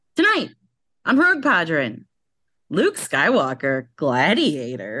I'm Rogue Podron. Luke Skywalker,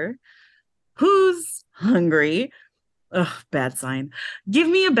 gladiator. Who's hungry? Ugh, bad sign. Give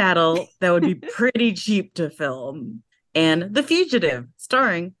me a battle that would be pretty cheap to film. And The Fugitive,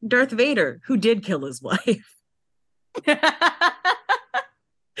 starring Darth Vader, who did kill his wife. This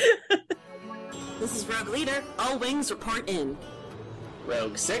is Rogue Leader. All wings report in.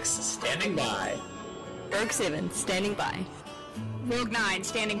 Rogue 6, standing by. Rogue 7, standing by. Rogue 9,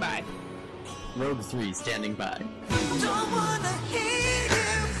 standing by. Rogue 3, standing by. Don't wanna hear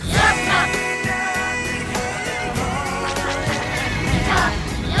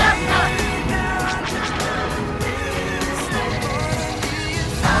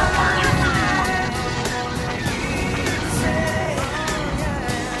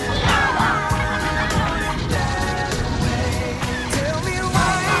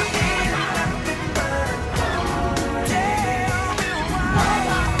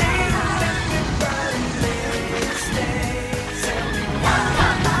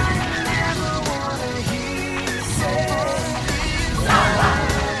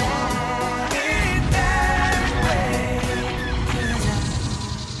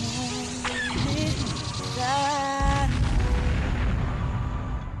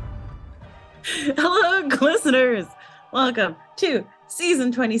Hello, listeners. Welcome to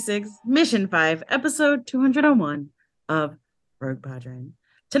Season 26, Mission 5, Episode 201 of Rogue Podron.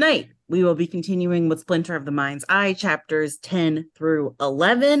 Tonight, we will be continuing with Splinter of the Mind's Eye, chapters 10 through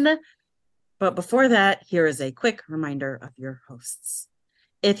 11. But before that, here is a quick reminder of your hosts.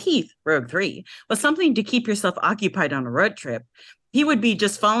 If Heath, Rogue 3, was something to keep yourself occupied on a road trip, he would be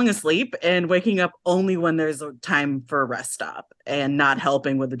just falling asleep and waking up only when there's a time for a rest stop and not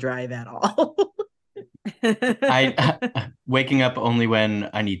helping with the drive at all. I waking up only when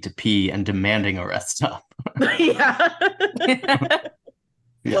I need to pee and demanding a rest stop. Yeah.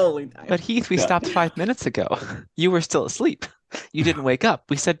 Slowly time. But Heath, we stopped 5 minutes ago. You were still asleep. You didn't wake up.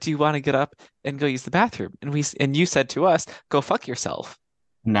 We said, "Do you want to get up and go use the bathroom?" And you said to us, "Go fuck yourself."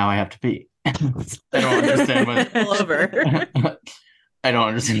 Now I have to pee. I don't understand what. All over. I don't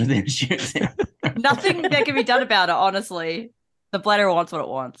understand what the issue is here. Nothing that can be done about it, honestly. The bladder wants what it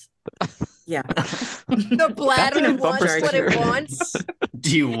wants. Yeah. The bladder That's wants an what it adventure. wants.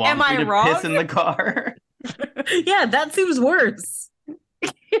 Do you want Am me I to wrong? piss in the car? Yeah, that seems worse.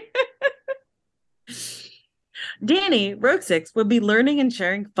 Danny, Rogue 6, would be learning and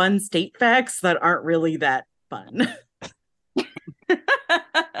sharing fun state facts that aren't really that fun.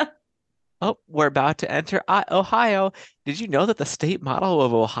 Oh, we're about to enter Ohio. Did you know that the state motto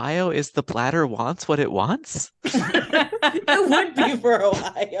of Ohio is "The bladder wants what it wants"? It would be for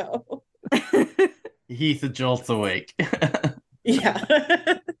Ohio. Heath jolts awake. Yeah.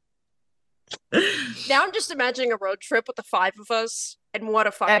 Now I'm just imagining a road trip with the five of us, and what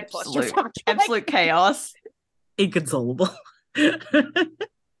a fucking clusterfuck. Absolute chaos. Inconsolable.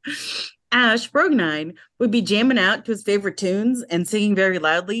 Ash, Rogue 9, would be jamming out to his favorite tunes and singing very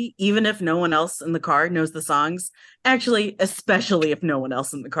loudly, even if no one else in the car knows the songs. Actually, especially if no one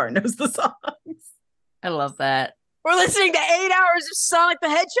else in the car knows the songs. I love that. We're listening to 8 hours of Sonic the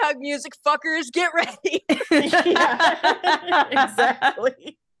Hedgehog music, fuckers. Get ready. Yeah,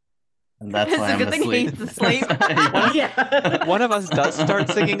 exactly. And that's It's why a I'm good thing asleep. Heath's asleep. Yeah. One of us does start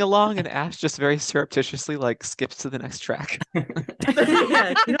singing along, and Ash just very surreptitiously skips to the next track.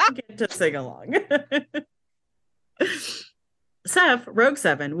 Yeah, you don't get to sing along. Seth, Rogue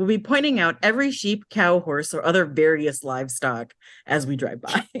 7, will be pointing out every sheep, cow, horse, or other various livestock as we drive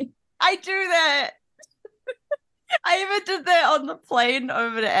by. I do that. I even did that on the plane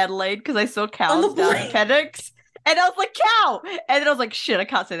over to Adelaide because I saw cows down in paddocks. And I was like, cow! And then I was like, shit, I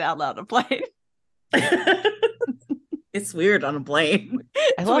can't say that out loud on a plane. It's weird on a plane.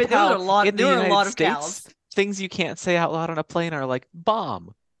 I So love there were how a lot- in the there were a United lot of States, cows. things you can't say out loud on a plane are like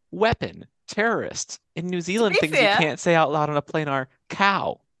bomb, weapon, terrorist. In New Zealand, be things fair- you can't say out loud on a plane are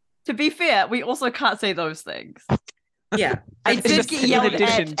cow. To be fair, we also can't say those things. Yeah. I It's did just get in yelled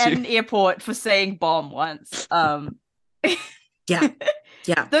addition at to- an airport for saying bomb once. Yeah.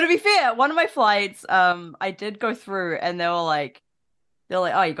 Yeah. Though to be fair, one of my flights, I did go through and they were like,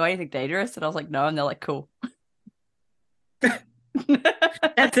 oh, you got anything dangerous? And I was like, no. And they're like, cool.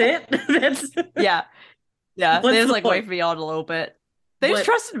 That's it. That's Yeah. Yeah. What's They just the like point? waved me on a little bit. They just What-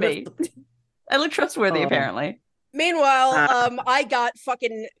 trusted me. what's I look trustworthy, Oh. apparently. Meanwhile, Uh. I got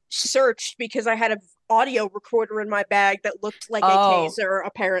fucking searched because I had an audio recorder in my bag that looked like a Oh. taser,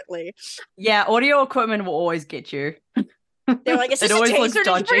 apparently. Yeah, audio equipment will always get you. They were like, is this It a always looks taser?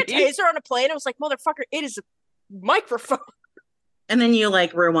 Did you bring a dodgy. taser on a plane? I was like, motherfucker, it is a microphone. And then you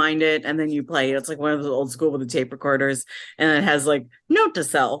like rewind it and then you play it. It's like one of those old school with the tape recorders. And it has like note to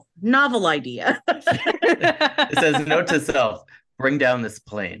self, novel idea. It says note to self, bring down this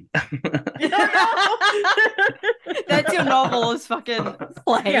plane. That's your novel is fucking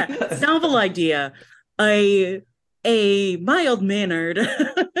plane. Yeah, novel idea. A mild mannered.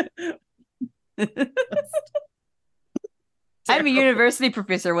 I'm a university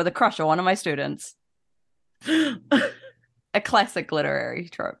professor with a crush on one of my students. A classic literary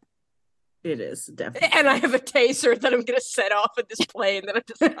trope. It is definitely. And I have a taser that I'm gonna set off in this plane that I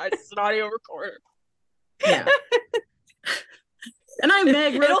decided is an audio recorder. Yeah. And I'm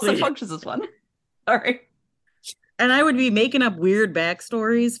Meg It also Ropely. functions as one. Sorry. And I would be making up weird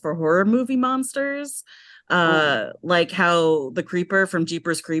backstories for horror movie monsters. Like how the Creeper from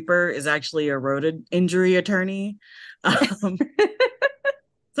Jeepers Creeper is actually a road injury attorney. It's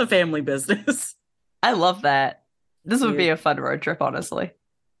a family business. I love that. This would be Yeah. a fun road trip, honestly.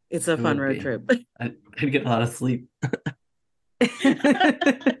 It's a It fun would road be. trip. I'd get a lot of sleep.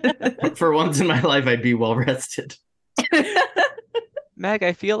 For once in my life, I'd be well rested. Meg,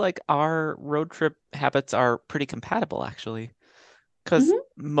 I feel like our road trip habits are pretty compatible, actually. Because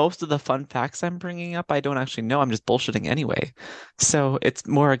most of the fun facts I'm bringing up, I don't actually know. I'm just bullshitting anyway. So it's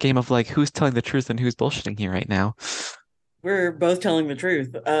more a game of like, who's telling the truth and who's bullshitting here right now. We're both telling the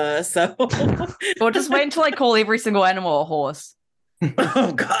truth. So Well, just wait until I call every single animal a horse.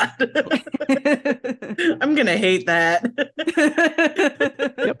 oh god. I'm gonna hate that.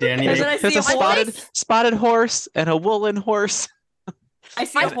 Yep. Danny, Because then I There's see a a horse. spotted horse and a woolen horse. I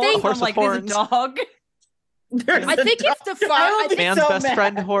see I a horse, think- I'm like, there's a dog. I think if the five, Man's best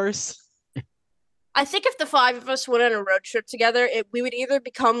friend horse. I think if the five of us went on a road trip together, we would either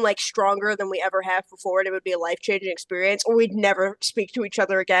become like stronger than we ever have before, and it would be a life-changing experience, or we'd never speak to each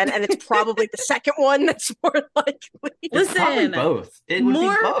other again. And it's probably the second one that's more likely. it's probably Listen, both. It would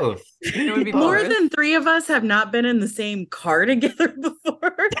more- be both. It would be more both. than 3 of us have not been in the same car together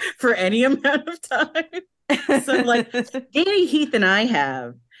before for any amount of time. So like Danny, Heath, and I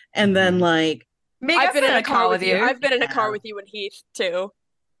have. And then like Meg, I've been in a car with you. you. I've been in a car with you and Heath too.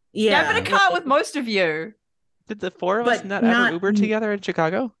 Yeah, yeah, I've been in a car with most of you. Did the four of us But not not- ever Uber together in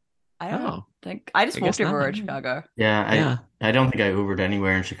Chicago? I don't Oh. think. I just I walked guess everywhere not. in Chicago. Yeah, Yeah. I don't think I Ubered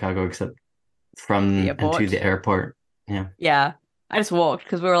anywhere in Chicago except from The and to airport. the airport. Yeah, I just walked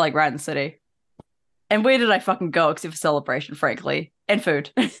because we were like right in the city. And where did I fucking go except for celebration, frankly, and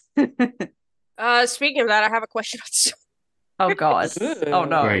food? Speaking of that, I have a question. Oh god. Oh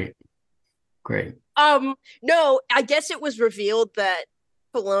no. Great. No, I guess it was revealed that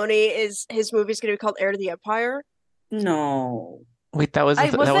Filoni his movie's going to be called Heir to the Empire. no. Wait, that was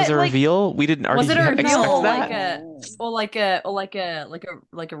Was that was it a like- reveal? We didn't already Was it a reveal expect or that?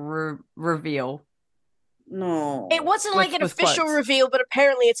 like a reveal? No. It wasn't like an With official quotes. reveal, but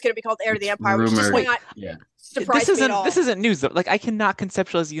apparently it's going to be called Heir to the It's Empire, which is rumored. not Yeah. surprised me at all. This isn't news though. Like I cannot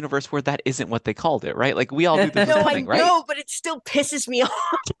conceptualize a universe where that isn't what they called it, right? Like we all knew this was No, I coming, right? know, but it still pisses me off.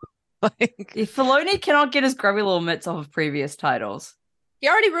 Like, If Filoni cannot get his grubby little mitts off of previous titles. He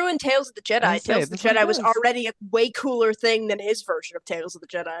already ruined Tales of the Jedi. I was saying, Tales of the that's what he Jedi was does. already a way cooler thing than his version of Tales of the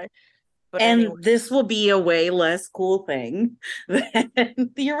Jedi. But And anyway. this will be a way less cool thing than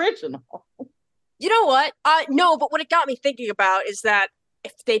the original. You know what? No, but what it got me thinking about is that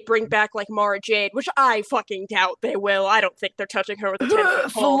if they bring back like Mara Jade, which I fucking doubt they will, I don't think they're touching her with a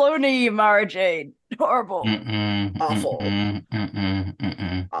 10-foot pole. Filoni, Mara Jade. Horrible. Awful.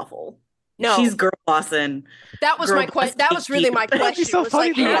 Mm-mm. Awful. No, She's girl bossing. that was girl my question. That was really my That'd be question. so was funny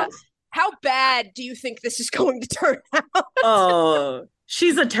like, to how, know. how bad do you think this is going to turn out? Oh,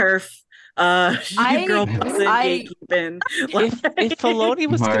 she's a turf. She's I- girl bossing, I- gatekeeping. if Filoni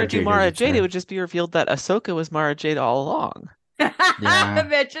was Mara gonna do Jade Mara is a Jade, it turf. would just be revealed that Ahsoka was Mara Jade all along. Yeah.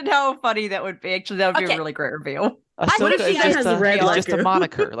 Imagine how funny that would be. Actually, that would be Okay. a really great reveal. Ahsoka if she is has red is just a leggings?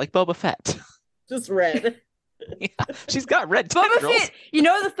 moniker, like Boba Fett. Just red. Yeah, she's got red Boba tendrils. Fett, you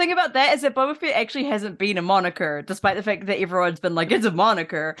know the thing about that is that Boba Fett actually hasn't been a moniker, despite the fact that everyone's been like, it's a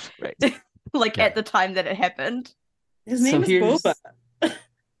moniker, Right. like Yeah. at the time that it happened. His name is Boba.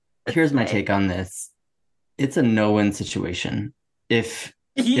 Here's my take on this. It's a no-win situation. If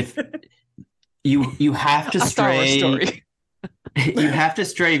you have to A Star Wars stray story. you have to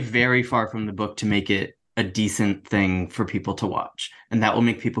stray very far from the book to make it a decent thing for people to watch, and that will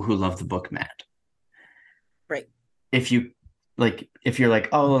make people who love the book mad. Right. If you're like,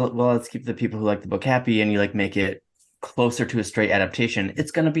 oh well, let's keep the people who like the book happy, and you like make it closer to a straight adaptation,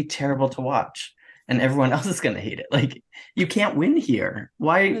 it's going to be terrible to watch. and everyone else is going to hate it. Like, you can't win here.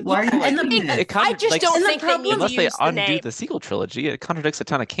 Why are you and doing this? I just don't and the think they problem- need unless to they use the undo name. the sequel trilogy, it contradicts a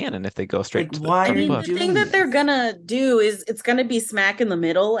ton of canon if they go straight Like, to why the are you book. The doing thing that they're this? gonna do is it's gonna be smack in the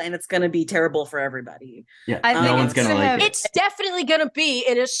middle, and it's gonna be terrible for everybody. Yeah, I no think one's it's going to gonna like have- it. It's definitely going to be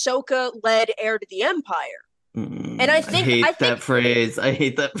an Ahsoka-led heir to the Empire. And I think that phrase. I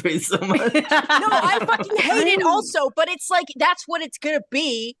hate that phrase so much. No, I fucking hate it I'm- also, but it's like that's what it's gonna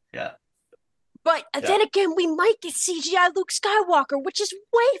be. Yeah. But then again, we might get CGI Luke Skywalker, which is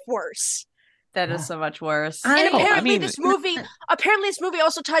way worse. That is so much worse. I- And No, apparently, I mean- this movie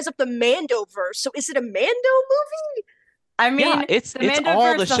also ties up the Mandoverse. So is it a Mando movie? I mean, Yeah, it's the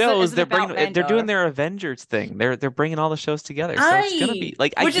all the Mandoverse shows isn't they're about bringing. They're doing Mando. their Avengers thing. They're bringing all the shows together. So it's gonna be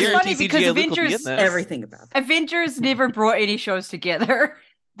like I Which is guarantee funny because CGI Luke will be in Avengers- this. Everything about that. Avengers never brought any shows together.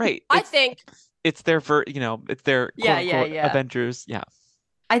 Right. I It's, think it's their it's their Yeah, quote yeah, unquote yeah. Avengers. Yeah.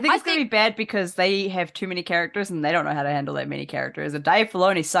 I think I it's going to be bad because they have too many characters and they don't know how to handle that many characters. And Dave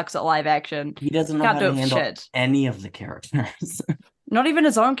Filoni sucks at live action. He doesn't know Can't how do to it handle shit. any of the characters. Not even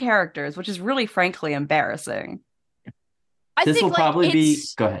his own characters, which is really, frankly, embarrassing. I This think will like, probably be.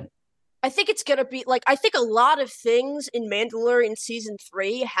 it's- Go ahead. I think it's gonna be like I think a lot of things in Mandalorian season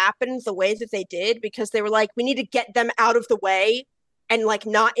 3 happened the way that they did because they were like, we need to get them out of the way and like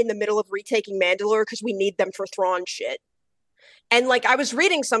not in the middle of retaking Mandalore because we need them for Thrawn shit. And like I was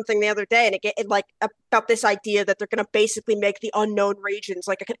reading something the other day, and it like about this idea that they're gonna basically make the unknown regions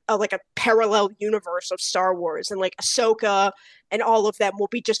like a parallel universe of Star Wars, and like Ahsoka and all of them will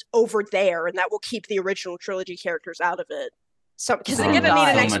be just over there, and that will keep the original trilogy characters out of it. So because they're Oh, gonna need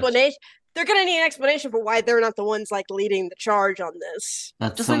an God. explanation. They're gonna need an explanation for why they're not the ones like leading the charge on this.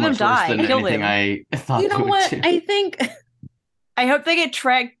 That's Just so leave them much worse die. than Kill anything them. I thought You they know would what? do. I think I hope they get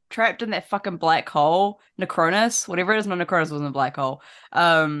trapped in that fucking black hole, Necronus, whatever it is. No, Necronus wasn't a black hole.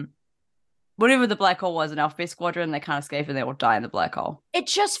 Whatever the black hole was in Alpha Base Squadron, they can't escape and they will die in the black hole. It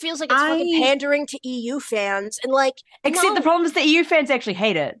just feels like it's fucking pandering to EU fans and like. Except no. the problem is the EU fans actually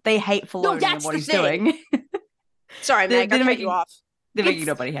hate it. They hate Filoni and that's what the he's thing. doing. Sorry, They're- Meg, I they're cut making- you off. They're making It's-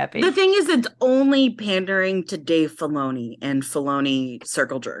 nobody happy. the thing is, it's only pandering to Dave Filoni and Filoni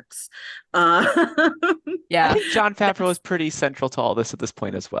circle jerks. I Yeah, think Jon Favreau is pretty central to all this at this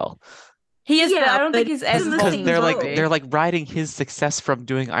point as well. he is. But Yeah, I don't think but he's as in the involved Because as same he they're would like be. they're like riding his success from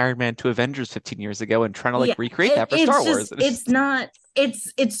doing Iron Man to Avengers 15 years ago and trying to like Yeah, recreate that for it's Star just- Wars. It's not.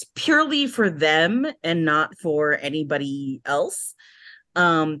 It's purely for them and not for anybody else.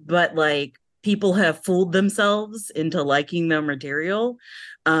 But like people have fooled themselves into liking the material,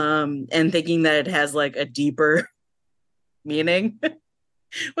 and thinking that it has like a deeper meaning.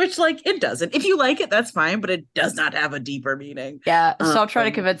 Which, like, it doesn't. If you like it, that's fine, but it does not have a deeper meaning. Yeah, so I'll try to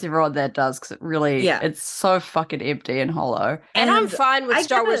Um, convince everyone that it does because it really, Yeah. it's so fucking empty and hollow. And I'm fine with I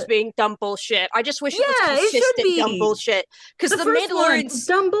Star Wars gotta- being dumb bullshit. I just wish it Yeah, it was should consistent dumb be. bullshit. Because the first one, Mandalorian,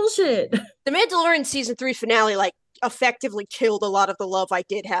 dumb bullshit. the Mandalorian season 3 finale, like effectively killed a lot of the love I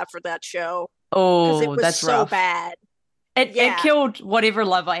did have for that show because it Oh, was that's so rough. bad. It Yeah. killed whatever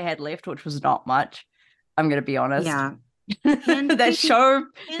love I had left, which was not much. I'm gonna be honest. Yeah. That show,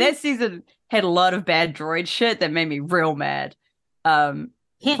 that season had a lot of bad droid shit that made me real mad. Filoni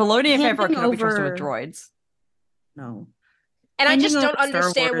and Favreau cannot be trusted with droids. No. And I just Handing don't over Star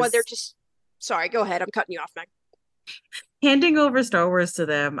understand why Wars- they're just. Sorry, go ahead. I'm cutting you off, Meg. Handing over Star Wars to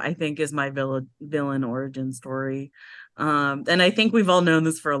them, I think, is my villain origin story. And I think we've all known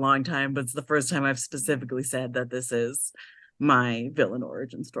this for a long time, but it's the first time I've specifically said that this is my villain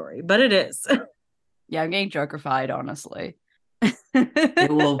origin story. But it is. Yeah, I'm getting Joker-fied, honestly. It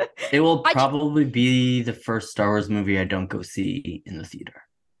will I ju- probably be the first Star Wars movie I don't go see in the theater.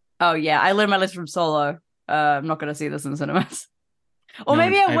 Oh yeah, I learned my lesson from Solo. I'm not going to see this in cinemas. Or No,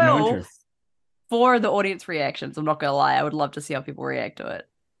 maybe I have no will interest. for the audience reactions. I'm not going to lie. I would love to see how people react to it.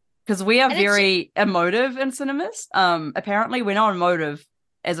 Because we are And it's- very emotive in cinemas. Apparently, we're not emotive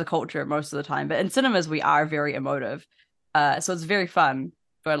as a culture most of the time, but in cinemas, we are very emotive. So it's very fun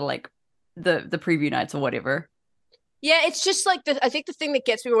go to like the preview nights or whatever. Yeah, it's just like I think the thing that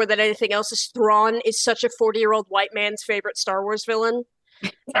gets me more than anything else is Thrawn is such a 40-year-old white man's favorite Star Wars villain.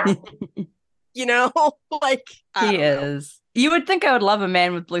 You know, like I He don't know. is. You would think I would love a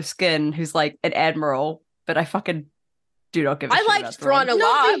man with blue skin who's like an admiral, but I fucking do not give a I shit liked about Thrawn a No,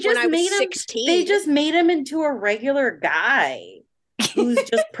 lot they when just I was made him- 16. They just made him into a regular guy who's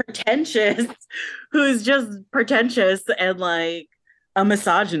just pretentious, and like a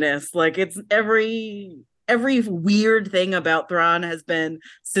misogynist. Like it's every weird thing about Thrawn has been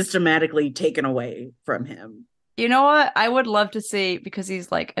systematically taken away from him. You know what? I would love to see, because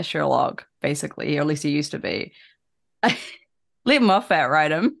he's like a Sherlock, basically, or at least he used to be. Let Moffat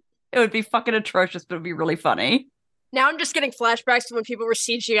write him. It would be fucking atrocious, but it would be really funny. Now I'm just getting flashbacks to when people were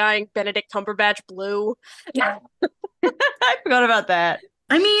CGIing Benedict Cumberbatch blue. I forgot about that.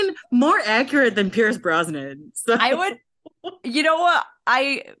 I mean, more accurate than Pierce Brosnan. So I would, you know what?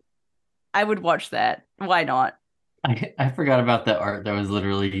 I would watch that. Why not? I forgot about that art that was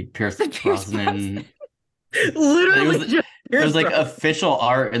literally Pierce Brosnan. literally just There was Pierce like Brosnan. official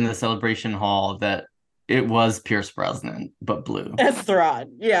art in the Celebration Hall that it was Pierce Brosnan, but blue. That's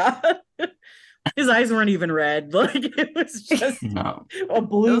Thrawn. Yeah. His eyes weren't even red. Like it was just No. a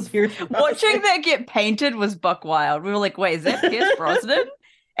blue Pierce Brosnan. Watching that get painted was buck wild. We were like, wait, is that Pierce Brosnan?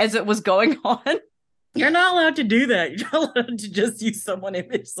 As it was going on. You're not allowed to do that. You're not allowed to just use someone's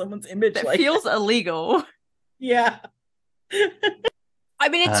image That like feels that. illegal. Yeah. I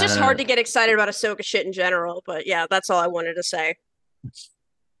mean, it's just hard to get excited about Ahsoka shit in general, but yeah, that's all I wanted to say.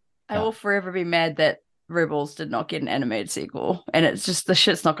 I will forever be mad that Rebels did not get an animated sequel, and it's just the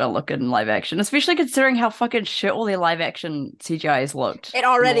shit's not gonna look good in live action, especially considering how fucking shit all their live action CGI's looked. It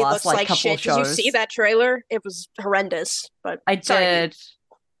already in the last, looks like couple shit. Did you shows. see that trailer? It was horrendous. But I sorry. did.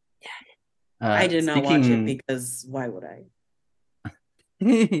 I did not watch it speaking- because why would I?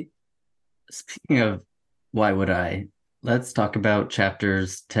 Speaking of why would I, let's talk about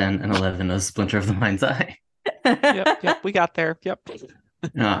chapters 10 and 11 of Splinter of the Mind's Eye. Yep, we got there. Yep.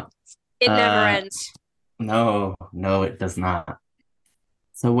 Yeah. It never Uh, ends. No, it does not.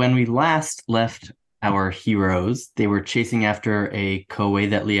 So when we last left our heroes, they were chasing after a Koei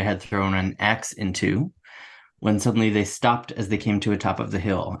that Leah had thrown an axe into, when suddenly they stopped as they came to a top of the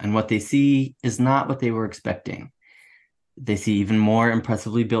hill, and what they see is not what they were expecting. They see even more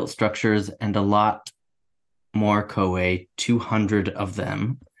impressively built structures and a lot more Koei, 200 of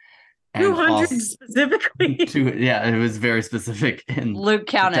them. And 200 also- specifically. yeah, it was very specific. In Luke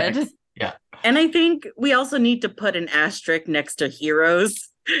counted. text. Yeah. And I think we also need to put an asterisk next to heroes.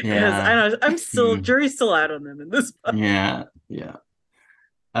 Because Yeah. I don't know, I'm still Mhm. jury's still out on them in this book. Yeah.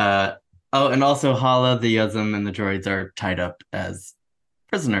 Oh, and also Hala, the Yuzum, and the droids are tied up as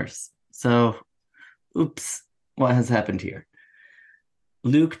prisoners. So, oops, what has happened here?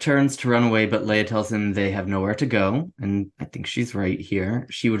 Luke turns to run away, but Leia tells him they have nowhere to go, and I think she's right here.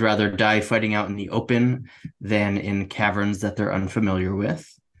 She would rather die fighting out in the open than in caverns that they're unfamiliar with.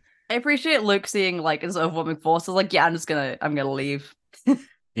 I appreciate Luke seeing like his overwhelming force. I was like, yeah, I'm gonna leave.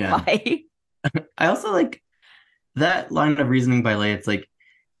 Yeah. Bye. I also like that line of reasoning by Leia. It's like,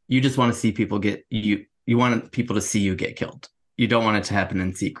 you just want to see people get you want people to see you get killed. You don't want it to happen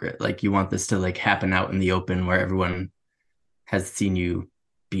in secret. Like, you want this to like happen out in the open where everyone has seen you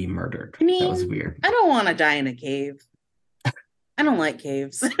be murdered. I mean, that was weird. I don't want to die in a cave. I don't like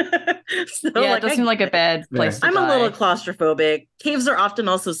caves. So, Yeah, it does seem like a bad Fair. place to I'm die. a little claustrophobic. Caves are often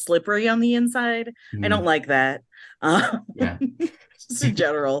also slippery on the inside. I don't like that. Yeah. Just in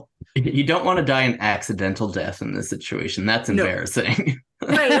general. You don't want to die an accidental death in this situation. That's No. embarrassing.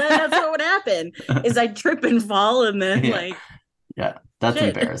 Right, that's what would happen. Is I trip and fall and then Yeah. like, Yeah, that's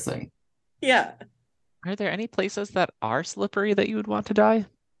Shit. embarrassing. yeah. Are there any places that are slippery that you would want to die?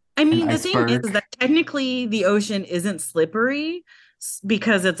 I mean, An the thing iceberg. is that technically the ocean isn't slippery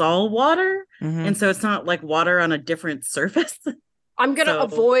because it's all water. Mhm. And so it's not like water on a different surface. I'm gonna so-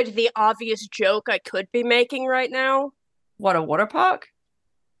 avoid the obvious joke I could be making right now. What, a water park?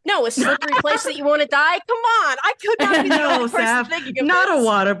 No, a slippery place that you want to die? Come on, I could not be the No, only person Saf, thinking of not a this.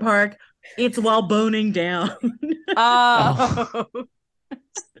 water park. It's while boning down. Oh.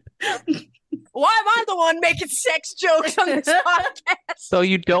 Why am I the one making sex jokes on this podcast? So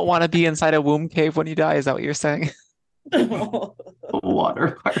you don't want to be inside a womb cave when you die? Is that what you're saying?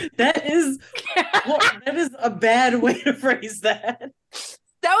 Water park. that is a bad way to phrase that.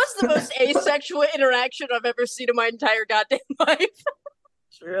 That was the most asexual interaction I've ever seen in my entire goddamn life.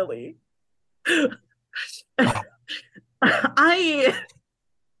 Really.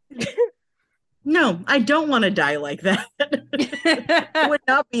 I don't want to die like that. I would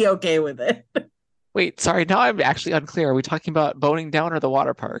not be okay with it. Wait, sorry. Now I'm actually unclear. Are we talking about boning down or the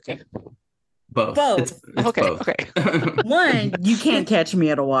water park? Both. Both. It's Okay, both. okay. One, you can't catch me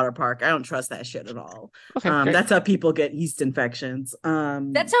at a water park. I don't trust that shit at all. Okay, great. That's how people get yeast infections.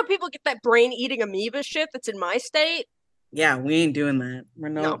 That's how people get that brain-eating amoeba shit that's in my state. Yeah, we ain't doing that. We're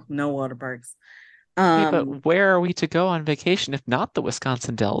No. no water parks. Okay, but where are we to go on vacation if not the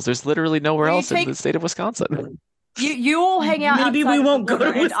Wisconsin Dells? There's literally nowhere Well, you else in take- the state of Wisconsin. You all hang out. Maybe outside we of won't the go to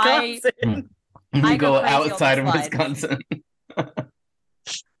water, and Wisconsin. You I go go crazy on outside the of slide. Wisconsin.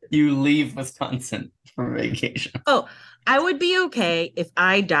 You leave Wisconsin for vacation. Oh, I would be okay if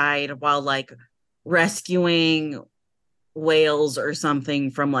I died while like rescuing whales or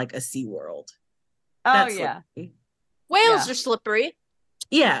something from like a SeaWorld. Oh That's yeah. slippery. Whales Yeah. are slippery.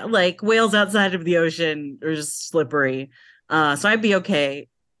 Yeah, like whales outside of the ocean are just slippery. So I'd be okay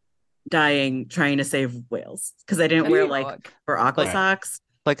dying trying to save whales because I didn't wear like Fuck. or aqua Like- socks.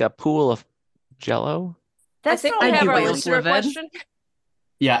 Like a pool of jello. I That's think not we I'd have do our whales listener live in. question.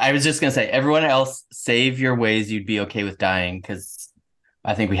 Yeah, I was just gonna say, everyone else, save your ways you'd be okay with dying, because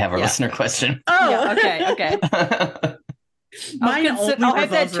I think we have our Yeah. listener question. Oh, Yeah, okay. Mine I'll only have that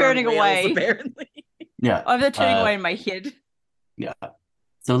revolves around turning whales, away. apparently. Yeah. I have that turning away in my head. Yeah.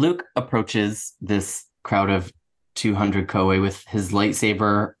 So Luke approaches this crowd of 200 Koei with his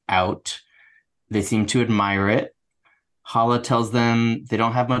lightsaber out. They seem to admire it. Hala tells them they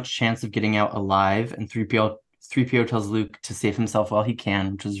don't have much chance of getting out alive, and 3PO tells Luke to save himself while he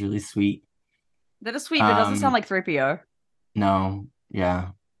can, which is really sweet. That is sweet, but it doesn't sound like 3PO. No, yeah.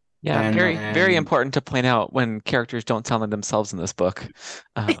 Yeah, And very, very then- important to point out when characters don't sound like themselves in this book,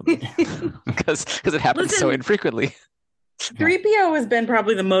 because it happens so Listen- infrequently. 3PO has been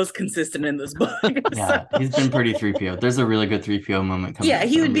probably the most consistent in this book. Yeah, so- he's been pretty 3PO. There's a really good 3PO moment coming Yeah, up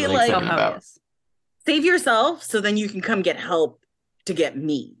he that would I'm be really like, excited Oh, about. yes. Save yourself so then you can come get help to get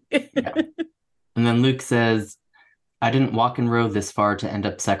me. And then Luke says, I didn't walk and row this far to end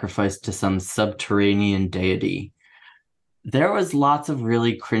up sacrificed to some subterranean deity. There was lots of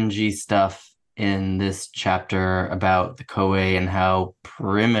really cringy stuff in this chapter about the Koei and how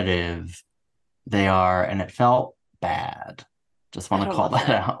primitive they are, and it felt bad. Just want I to don't call love that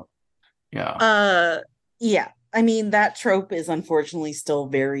that. out. Yeah. Yeah. I mean, that trope is unfortunately still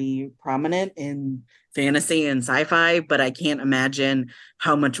very prominent in fantasy and sci-fi, but I can't imagine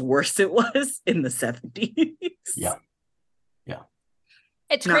how much worse it was in the 70s. Yeah.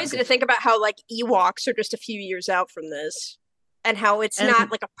 It's Not crazy good. to think about how like Ewoks are just a few years out from this, and how it's And- not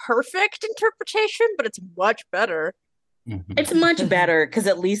like a perfect interpretation, but it's much better. Mhm. It's much better because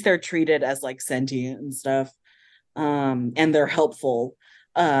at least they're treated as like sentient and stuff. And they're helpful.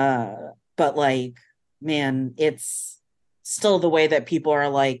 But like, man, it's still the way that people are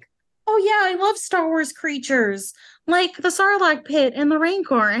like, oh yeah, I love Star Wars creatures, like the Sarlacc pit and the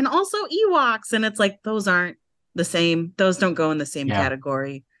Rancor, and also Ewoks. And it's like, those aren't the same. Those don't go in the same Yeah.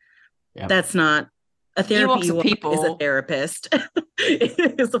 category. Yep. That's not a therapy Ewoks are Ewok people. is a therapist.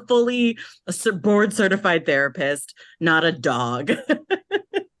 It is a fully board certified therapist, not a dog.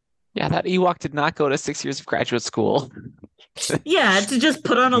 Yeah, that Ewok did not go to 6 years of graduate school. Yeah, to just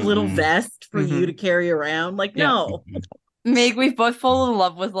put on a little Mhm. vest for you Mhm. to carry around. Like, Yeah. no. Meg, we've both fallen in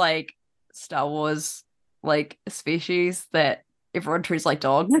love with like Star Wars like species that everyone treats like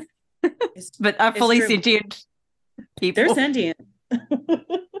dogs, but are It's fully true. sentient people. They're sentient.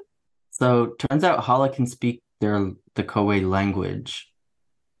 So turns out Hala can speak the Koei language.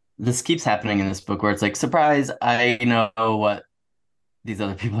 This keeps happening in this book where it's like, surprise, I know what these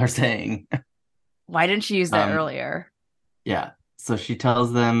other people are saying. Why didn't she use that Um, earlier? Yeah. So she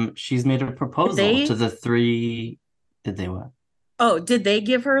tells them she's made a proposal they- to the three. Did they what? Oh, did they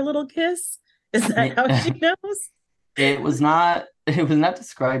give her a little kiss? Is that how she knows? It was not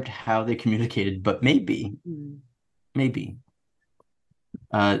described how they communicated, but maybe.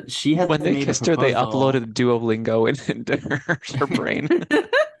 She has When they made a kissed her, they proposal. uploaded Duolingo into her brain.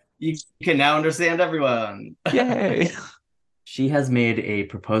 You can now understand everyone. Yay! She has made a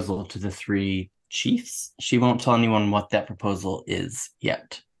proposal to the three chiefs. She won't tell anyone what that proposal is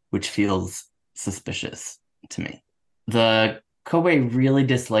yet, which feels suspicious to me. The Koei really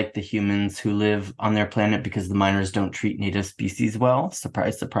dislike the humans who live on their planet because the miners don't treat native species well.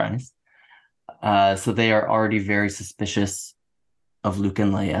 Surprise, surprise. So they are already very suspicious of Luke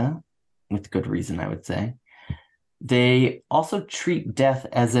and Leia, with good reason, I would say. They also treat death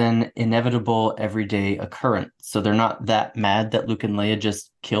as an inevitable everyday occurrence. So they're not that mad that Luke and Leia just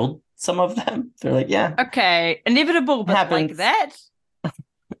killed some of them. They're like, yeah, Okay, inevitable, but like Happens. that.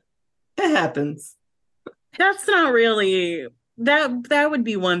 it happens. That's not really that would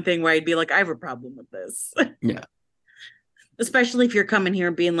be one thing where I'd be like, I have a problem with this. Yeah. Especially if you're coming here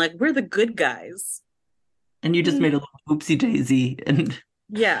and being like, we're the good guys. And you just made a little oopsie daisy and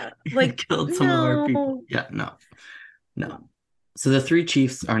Yeah. Like killed some of our people. Yeah, no. So the three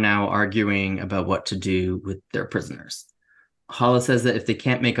chiefs are now arguing about what to do with their prisoners. Hala says that if they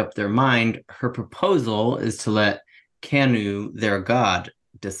can't make up their mind, her proposal is to let Kanu, their god,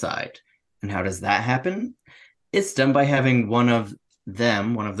 decide. And how does that happen? It's done by having one of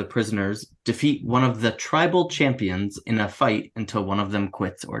the prisoners, defeat one of the tribal champions in a fight until one of them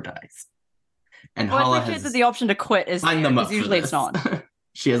quits or dies. And Well, I Hala appreciate has that the option to quit is signed there, them up because for usually this. it's not.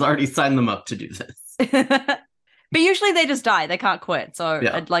 She has already signed them up to do this. But usually they just die. They can't quit. So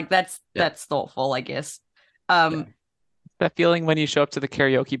Yeah. like that's thoughtful, I guess. That feeling when you show up to the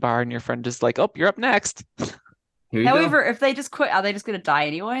karaoke bar and your friend is like, "Oh, you're up next." Here you However, if they just quit, are they just going to die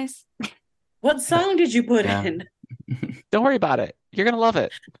anyways? What song did you put Yeah. in? Don't worry about it. You're gonna love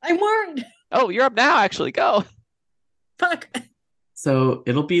it. I'm worried. Oh, you're up now, actually. Go. Fuck. So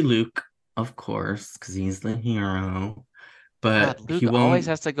it'll be Luke, of course, because he's the hero. But God, Luke he won't, always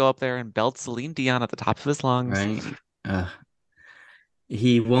has to go up there and belt Celine Dion at the top of his lungs. right?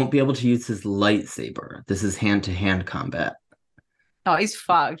 He won't be able to use his lightsaber. This is hand-to-hand combat. Oh, he's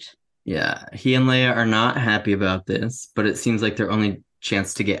fucked. Yeah, he and Leia are not happy about this, but it seems like their only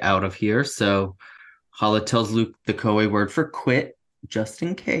chance to get out of here. So Hala tells Luke the Koei word for quit, just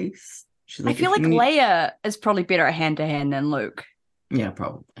in case. She's I feel "If like you need-" Leia is probably better at hand to hand than Luke. Yeah,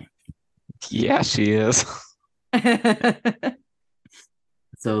 probably. Yeah, she is.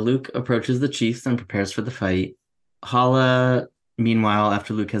 So Luke approaches the chiefs and prepares for the fight. Hala, meanwhile,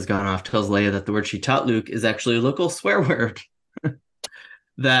 after Luke has gone off, tells Leia that the word she taught Luke is actually a local swear word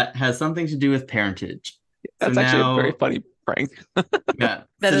that has something to do with parentage. That's So actually now- a very funny prank. Yeah.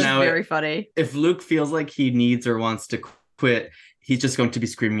 That so is now very funny. if Luke feels like he needs or wants to quit, he's just going to be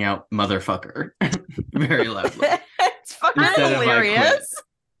screaming out "motherfucker" very loudly. It's fucking Instead of, "I quit." hilarious.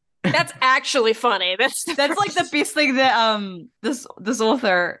 That's actually funny. That's Like the best thing that this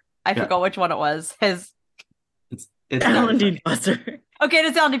author, I Yeah. forgot which one it was, has. It's Alan very Dean Foster. Okay,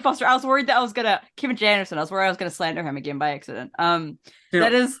 it's Alan Dean Foster. I was worried that I was gonna Kevin J. Anderson. I was worried I was gonna slander him again by accident. Yeah.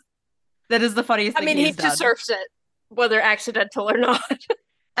 That is the funniest I thing mean, he he's done. deserves it, whether accidental or not.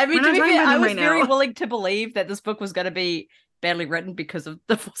 I mean, We're to not be talking fair, about I him was right very now. willing to believe that this book was going to be badly written because of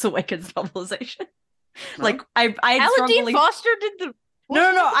the Force Awakens novelization. Like, I had Alan strong Dean belief. Foster did the.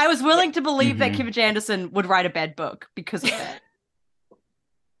 No. I was willing to believe that Mhm. Kevin J. Anderson would write a bad book because of that.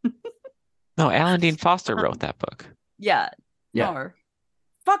 No, Alan Dean Foster wrote that book. Yeah. Yeah. No.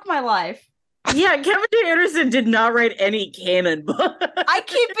 Fuck my life. Yeah, Kevin J. Anderson did not write any canon book. I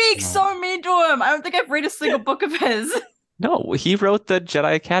keep being No. so mean to him. I don't think I've read a single book of his. No, he wrote the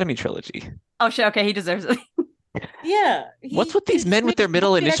Jedi Academy trilogy. Oh shit. Okay, he deserves it. Yeah. What's with these men with their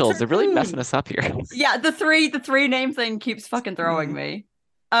middle initials? They're really messing us up here. Yeah, the three name thing keeps fucking throwing me.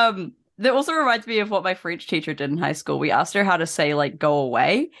 That also reminds me of what my French teacher did in high school. We asked her how to say like "go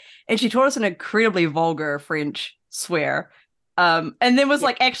away," and she taught us an incredibly vulgar French swear. And then was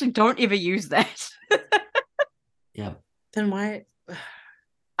like, actually, don't ever use that. Yeah. Then why?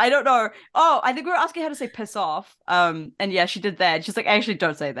 I don't know. Oh, I think we were asking how to say "piss off." And yeah, she did that. She's like, actually,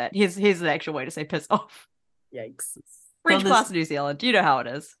 don't say that. Here's the actual way to say "piss off." Yikes. French this- class in New Zealand. You know how it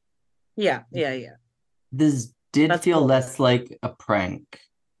is. Yeah. This did That's feel cool. less like a prank,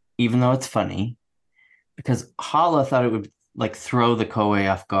 even though it's funny, because Hala thought it would like throw the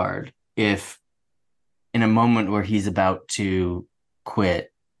Koei off guard if, in a moment where he's about to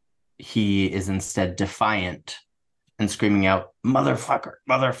quit, he is instead defiant and screaming out "motherfucker,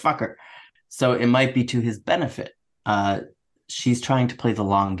 motherfucker." So it might be to his benefit. She's trying to play the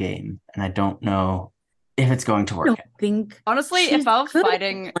long game, and I don't know if it's going to I work. don't think Honestly, she's if I was good at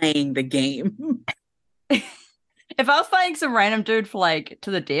fighting, playing the game. if I was fighting some random dude for like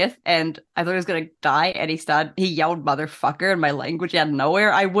to the death, and I thought he was gonna die, and he yelled "motherfucker" in my language out of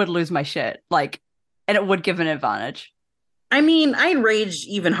nowhere, I would lose my shit. Like, and it would give an advantage. I mean, I'd rage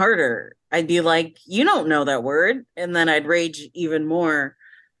even harder. I'd be like, "You don't know that word," and then I'd rage even more.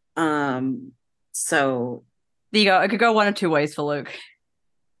 So There you go. It could go one of two ways for Luke.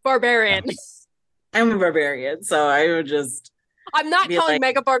 Barbarian. I'm a barbarian, so I would just I'm not Be calling like-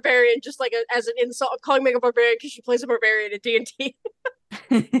 Mega Barbarian just like as an insult. I'm calling Mega Barbarian because she plays a barbarian in D&D.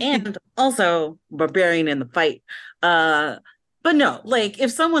 and also barbarian in the fight. But no, like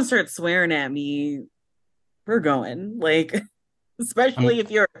if someone starts swearing at me, we're going. Like, especially if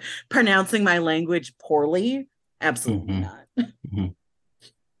you're pronouncing my language poorly, absolutely Mhm. not. Mhm.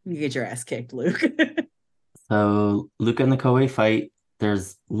 You get your ass kicked, Luke. So Luke and the Koei fight.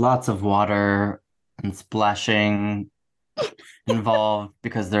 There's lots of water and splashing involved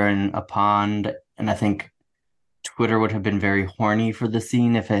because they're in a pond. And I think Twitter would have been very horny for the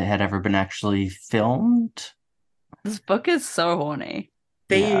scene if it had ever been actually filmed. This book is so horny.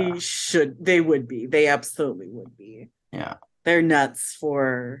 They Yeah. they would be. They absolutely would be. Yeah. They're nuts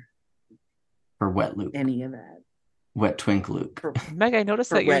for For Wet Luke. any of that. Wet Twink Luke. For, Meg, I noticed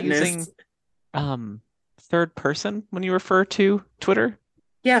for that you're wetness. using third person when you refer to Twitter.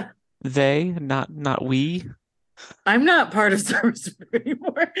 Yeah. They, not we. I'm not part of Star Wars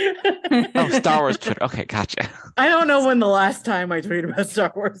anymore. Oh, Star Wars Twitter. Okay, gotcha. I don't know when the last time I tweeted about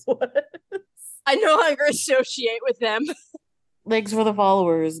Star Wars was. I no longer associate with them. Thanks for the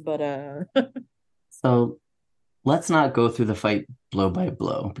followers, but So let's not go through the fight blow by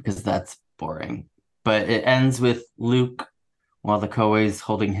blow because that's boring. But it ends with Luke, while the Koei's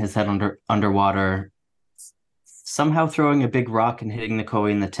holding his head underwater, somehow throwing a big rock and hitting the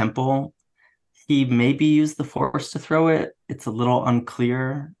Koei in the temple. He maybe used the force to throw it. It's a little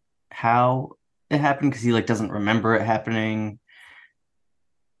unclear how it happened because he doesn't remember it happening.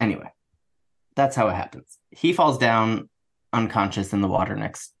 Anyway, that's how it happens. He falls down unconscious in the water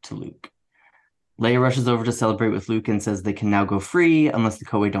next to Luke. Leia rushes over to celebrate with Luke and says they can now go free unless the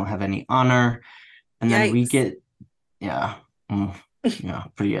Koei don't have any honor. And then we get, pretty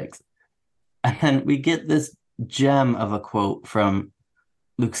yikes. And then we get this gem of a quote from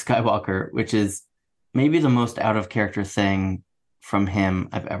Luke Skywalker, which is maybe the most out of character thing from him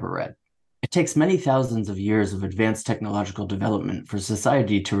I've ever read. It takes many thousands of years of advanced technological development for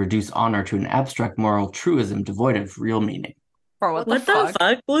society to reduce honor to an abstract moral truism devoid of real meaning. Bro, what the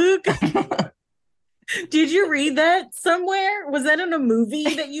fuck, Luke? Did you read that somewhere? Was that in a movie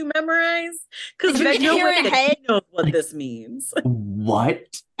that you memorized? Because there's no way that he knows what this means.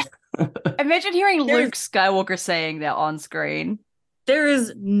 What? Imagine hearing Luke Skywalker saying that on screen. There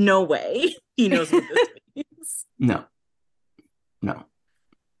is no way he knows what this means. No.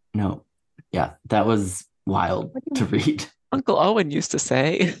 Yeah, that was wild to read. Uncle Owen used to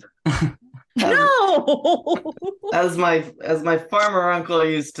say. No! As my farmer uncle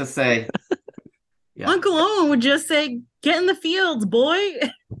used to say. Yeah. Uncle Owen would just say, "Get in the fields, boy."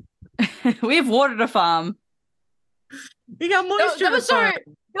 We've watered a farm. We got moisture. Those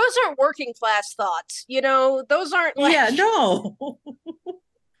aren't working class thoughts, those aren't like... Yeah, no.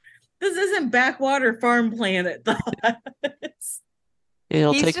 This isn't backwater farm planet thoughts.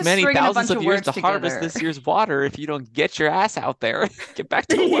 It'll take many thousands of years to harvest this year's water if you don't get your ass out there. Get back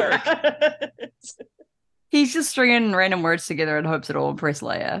to work. He's just stringing random words together in hopes it'll impress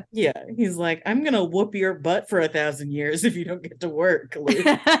Leia. Yeah, he's like, I'm going to whoop your butt for 1,000 years if you don't get to work, Luke.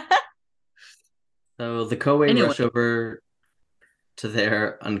 So the Koei rush over to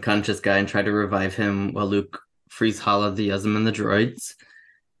their unconscious guy and try to revive him while Luke frees Hala, the Yuzum, and the droids.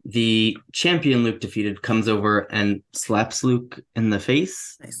 The champion Luke defeated comes over and slaps Luke in the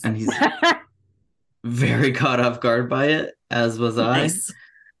face. Nice. And he's very caught off guard by it, as was I. Nice.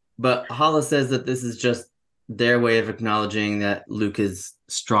 But Hala says that this is just their way of acknowledging that Luke is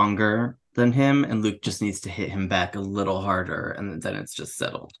stronger than him, and Luke just needs to hit him back a little harder, and then it's just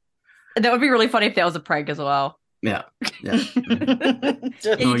settled. That would be really funny if that was a prank as well. Yeah. Just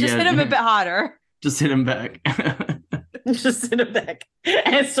hit him a bit harder. Just hit him back. Just hit him back.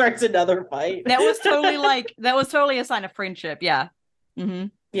 And it starts another fight. That was totally a sign of friendship. Yeah. Mm-hmm.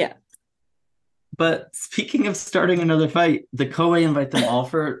 Yeah. But speaking of starting another fight, the Koei invite them all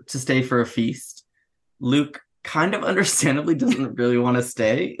to stay for a feast. Luke kind of understandably doesn't really want to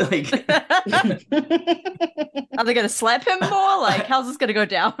stay. Are they going to slap him more? How's this going to go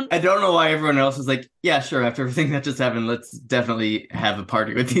down? I don't know why everyone else was like, yeah, sure. After everything that just happened, let's definitely have a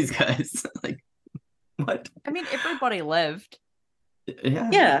party with these guys. What? I mean, everybody lived.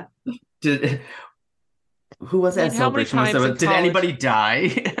 Yeah. Who was that celebration? Did anybody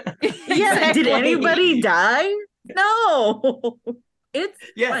die? Yeah, did anybody die? No. It's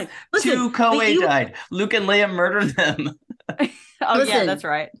fine. Listen, 2 Koei died. Luke and Leia murdered them. Yeah, that's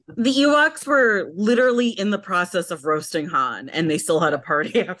right. The Ewoks were literally in the process of roasting Han, and they still had a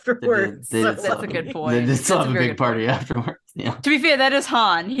party afterwards. That's a good point. They did still have a big party afterwards. Yeah. To be fair, that is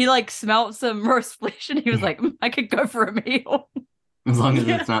Han. He smelled some roast flesh, and he was like, "I could go for a meal." As long as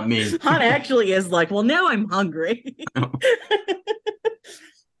it's not me. Han actually is like, well, now I'm hungry.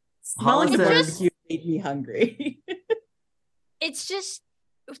 Smelling barbecue made me hungry. It's just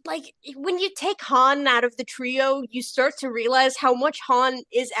when you take Han out of the trio, you start to realize how much Han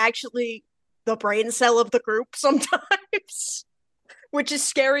is actually the brain cell of the group sometimes, which is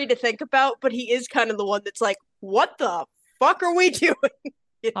scary to think about, but he is kind of the one that's like, what the fuck are we doing?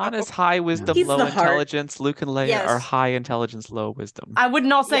 Han is high wisdom, low intelligence. Luke and Leia are high intelligence, low wisdom. I would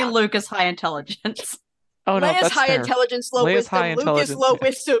not say Luke is high intelligence. Oh no, Leia's that's high fair. Intelligence, low Leia's wisdom. Luke is low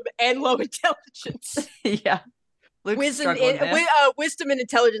wisdom and low intelligence. Yeah. Wisdom and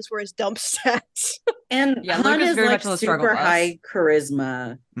intelligence were his dump stats. And Han is super high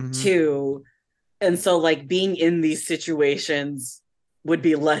charisma too. And so being in these situations would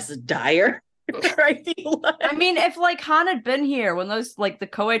be less dire. I mean, if Han had been here when those the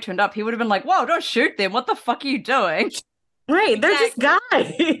Koei turned up, he would have been like, "Whoa, don't shoot them! What the fuck are you doing?" Right, they're just guys.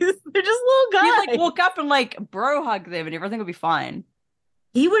 They're just little guys. He'd walk up and bro hug them, and everything would be fine.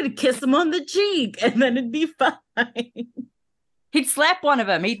 He would kiss them on the cheek, and then it'd be fine. He'd slap one of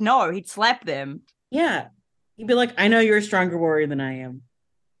them. He'd know. He'd slap them. Yeah, he'd be like, "I know you're a stronger warrior than I am."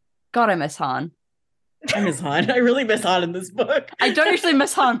 God, I miss Han. I miss Han. I really miss Han in this book. I don't usually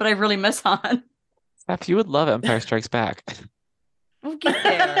miss Han, but I really miss Han. Steph, you would love Empire Strikes Back. We'll get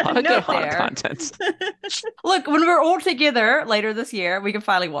there. I'll We'll get get hot there. content. Look, when we're all together later this year, we can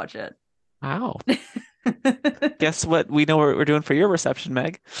finally watch it. Wow. Guess what? We know what we're doing for your reception,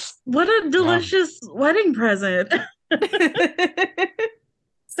 Meg. What a delicious wedding present.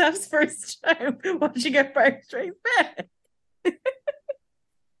 Steph's first time watching Empire Strikes Back. Here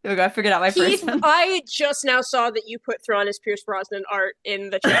we go. I figured out my Keith, first one. I just now saw that you put Thrawn as Pierce Brosnan art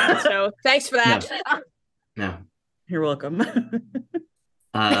in the chat, so thanks for that. No. You're welcome.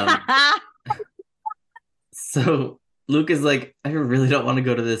 So Luke is like, I really don't want to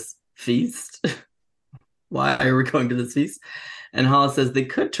go to this feast. Why are we going to this feast? And Hala says they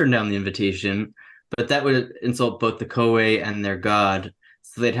could turn down the invitation, but that would insult both the Koei and their god.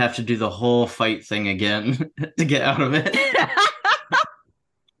 So they'd have to do the whole fight thing again to get out of it.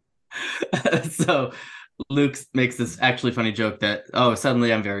 So Luke makes this actually funny joke that, oh,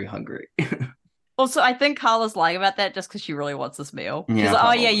 suddenly I'm very hungry. Also, I think Carla's lying about that just because she really wants this meal. Yeah, She's like,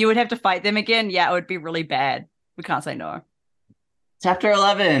 oh yeah, probably. you would have to fight them again. Yeah, it would be really bad. We can't say no. Chapter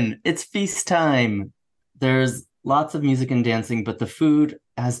 11, it's feast time. There's lots of music and dancing, but the food,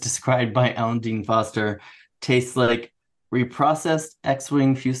 as described by Alan Dean Foster, tastes like reprocessed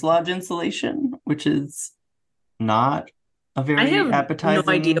X-Wing fuselage insulation, which is not a very I have appetizing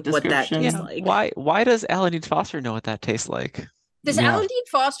no idea what that description. tastes Yeah. like. Why does Alan Dean Foster know what that tastes like? Does Yeah. Alan Dean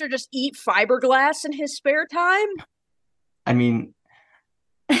Foster just eat fiberglass in his spare time? I mean,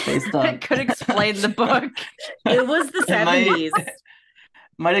 based on It could explain the book. It was the It might- 70s.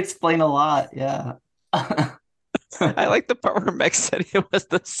 might explain a lot, yeah. I like the part where Meg said it was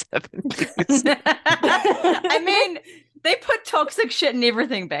the 70s. I mean, they put toxic shit in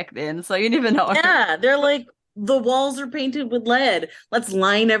everything back then, so you never know. Yeah, they're like, the walls are painted with lead. Let's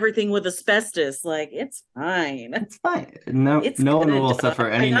line everything with asbestos. Like, it's fine. It's fine. No, It's no one good. will suffer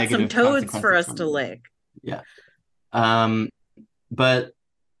any I got some negative toads for us consequences to from it. lick. But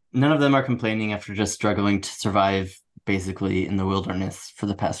none of them are complaining after just struggling to survive basically in the wilderness for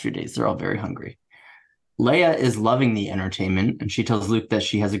the past few days. They're all very hungry. Leia is loving the entertainment, and she tells Luke that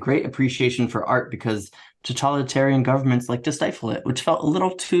she has a great appreciation for art because totalitarian governments like to stifle it, which felt a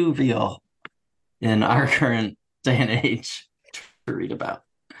little too real in our current day and age to read about.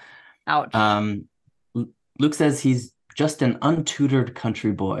 Ouch. Luke says he's just an untutored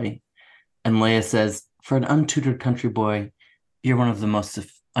country boy, and Leia says, "For an untutored country boy, you're one of the most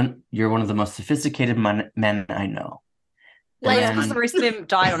sophisticated men I know." Well, And it's because then- the rest of them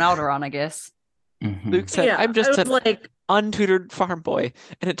died on Alderaan, I guess. Mhm. Luke said, Yeah, I'm just I an was like, untutored farm boy,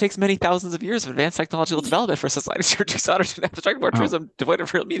 and it takes many thousands of years of advanced technological development for society to reduce honors and abstract moralism devoid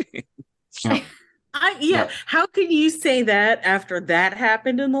of real meaning. Yeah. yeah. How can you say that after that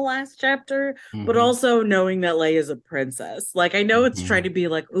happened in the last chapter, but Mhm. also knowing that Leia's a princess? Like, I know it's Mhm. trying to be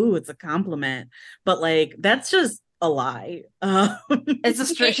like, ooh, it's a compliment, but like, that's just a lie. It's a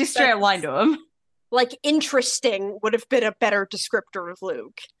straight. She's straight up lying to him. Like, interesting would have been a better descriptor of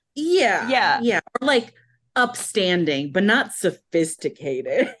Luke. Yeah. Or like upstanding, but not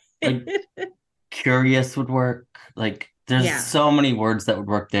sophisticated. Like, curious would work. Like, there's Yeah. so many words that would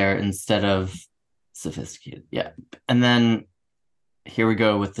work there instead of sophisticated. Yeah. And then here we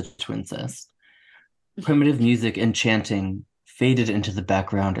go with the twincest. Primitive music and chanting faded into the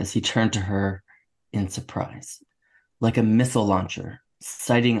background as he turned to her in surprise. Like a missile launcher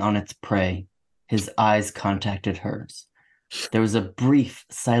sighting on its prey, his eyes contacted hers. There was a brief,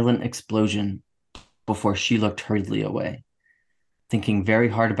 silent explosion before she looked hurriedly away. Thinking very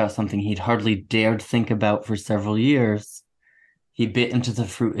hard about something he'd hardly dared think about for several years, he bit into the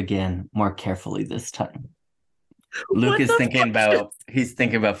fruit again, more carefully this time. Luke What is the thinking fuck? he's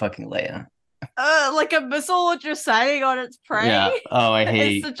thinking about fucking Leia. Like a missile just sighting on its prey. Yeah. Oh, I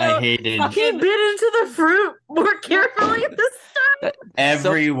It's such a hated He bit into the fruit more carefully this time.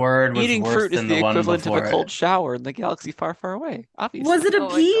 every word was Eating worse fruit is than the the one equivalent of before a cold it. shower in the galaxy far, far away. Obviously. Was it a Oh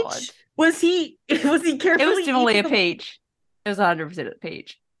my peach? God. Was he carefully? It was definitely a eating peach. It was 100% a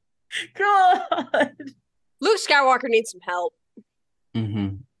peach. God. Luke Skywalker needs some help.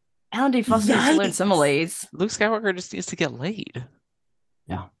 Mm-hmm. Alan D. Foster needs to learn Yikes. similes. Luke Skywalker just needs to get laid.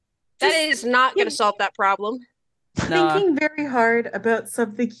 That is not going to solve that problem. No. Thinking very hard about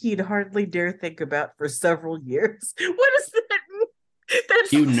something he'd hardly dare think about for several years. What does that mean?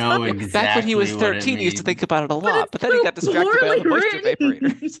 That's You know so- exactly Back when he was what it 13, he used to means. think about it a But lot, it's but then he got so distracted by all the poorly moisture written.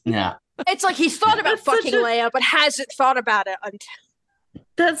 vaporators. Yeah. It's like he's thought about That's such fucking a- Leia, but hasn't thought about it until.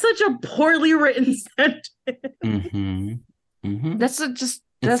 That's such a poorly written sentence. Mm-hmm. Mm-hmm. That's just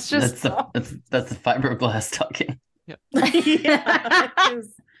That's the fiberglass talking. Yeah.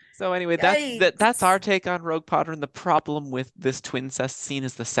 So anyway, that's our take on Rogue Podron. The problem with this twincest scene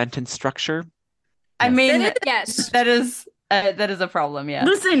is the sentence structure. I mean, Yes. that is That is a problem, yeah.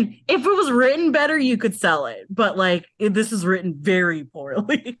 Listen, if it was written better, you could sell it. But like, this is written very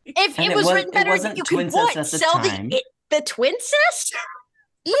poorly. If And it was written it better, wasn't you could twincest what? at the Sell time. the twincest?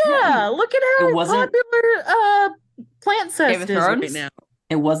 Yeah, look at how It wasn't- popular plant Game cest of is right Thrones? now.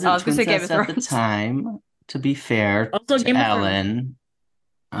 It wasn't I was gonna say Game of Twincest at the Thrones. time, to be fair Also to Game of Thrones.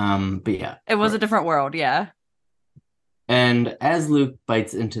 Alan. But yeah. It was a right. different world, yeah. And as Luke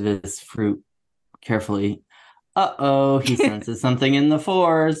bites into this fruit carefully, he senses something in the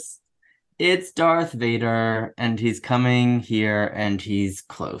force. It's Darth Vader, and he's coming here, and he's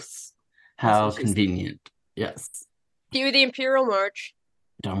close. How That's what she said. convenient. Yes. Cue the Imperial March.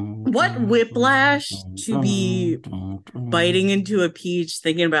 What whiplash to be biting into a peach,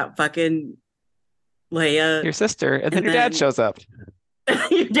 thinking about fucking Leia. Your sister, and then And your dad then- shows up.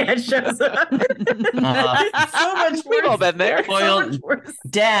 Your dad shows up. It's so much worse. We've all been there. Spoiled So much worse.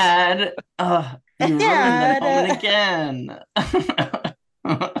 Dad, you ruined the Dad. moment again.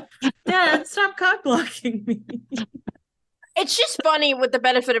 Dad, stop cock blocking me. It's just funny with the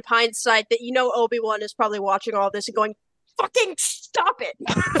benefit of hindsight that Obi-Wan is probably watching all this and going, "Fucking stop it!"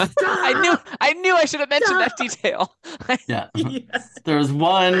 I knew I should have mentioned that detail. Yeah. Yes. There was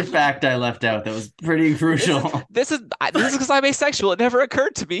one fact I left out that was pretty crucial. This is because I'm asexual. It never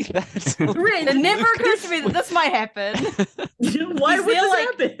occurred to me that Right. It never occurred to me that this might happen. Why You would feel this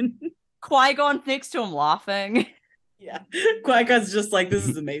like- happen? Qui-Gon next to him laughing. Yeah. Qui-Gon's just like, this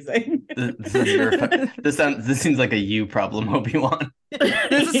is amazing. This seems like a you problem, Obi-Wan.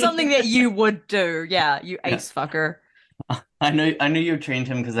 This is something that you would do. Yeah, you ace fucker. I knew you trained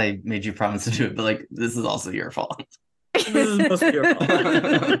him because I made you promise to do it, but like this is also your fault. This is mostly your fault.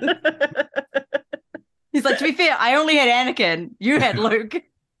 He's like, to be fair, I only had Anakin. You had Luke.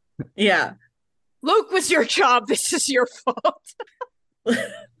 Yeah. Luke was your job. This is your fault.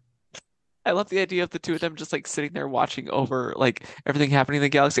 I love the idea of the two of them just like sitting there watching over like everything happening in the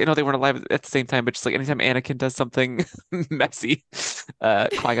galaxy. I know they weren't alive at the same time, but just like anytime Anakin does something messy,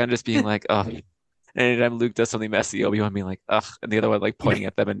 Qui-Gon just being like, "Oh," and anytime Luke does something messy, Obi-Wan being like, "Ugh," and the other one like pointing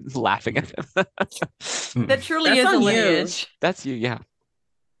at them and laughing at them. That truly That's is a on you. lineage. That's you, yeah.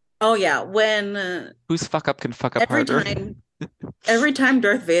 Oh yeah. When Whose fuck up can fuck up every harder? every time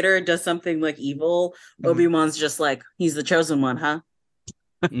Darth Vader does something like evil, Mhm. Obi-Wan's just like, he's the chosen one, huh?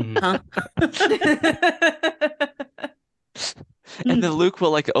 Mhm. Huh? And then Luke will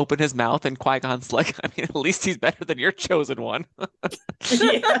like open his mouth, and Qui-Gon's like, "I mean, at least he's better than your chosen one."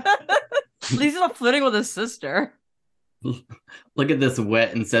 Yeah. At least he's not flirting with his sister. Look at this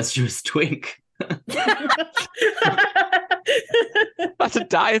wet incestuous twink. About to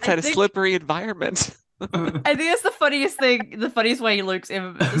die inside a think- slippery environment. I think that's the funniest thing, the funniest way Luke's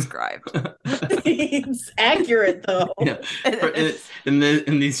ever been described. It's accurate though. Yeah. In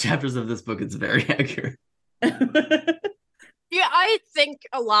these chapters of this book, it's very accurate. Yeah, I think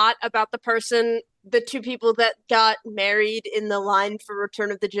a lot about the two people that got married in the line for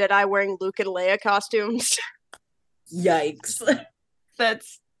Return of the Jedi wearing Luke and Leia costumes. Yikes.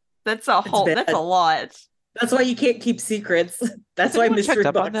 That's a whole. bad. That's a lot. That's why you can't keep secrets. That's why Anyone checked mystery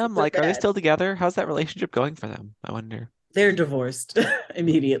up on boxes them? are Like, are they bad. still together? How's that relationship going for them? I wonder. They're divorced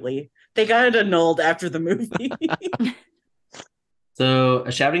immediately. They got it annulled after the movie. So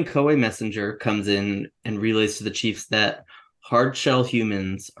a shouting Koei messenger comes in and relays to the chiefs that hard shell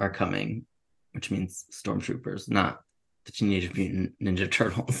humans are coming, which means stormtroopers, not the Teenage Mutant Ninja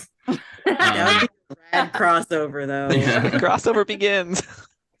Turtles. That would be a rad crossover though. Yeah. Crossover begins.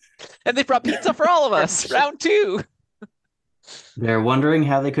 And they brought pizza for all of us. Round 2. They're wondering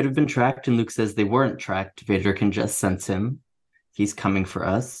how they could have been tracked, and Luke says they weren't tracked. Vader can just sense him. He's coming for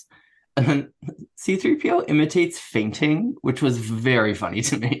us. And then C-3PO imitates fainting, which was very funny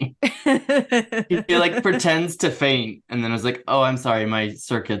to me. He like pretends to faint, and then I was like, "Oh, I'm sorry, my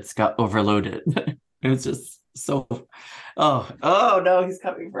circuits got overloaded." It was just so. Oh no, he's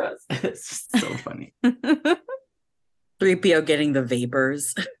coming for us! It's just so funny. 3PO getting the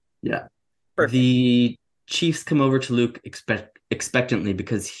vapors. Yeah. Perfect. The chiefs come over to Luke expectantly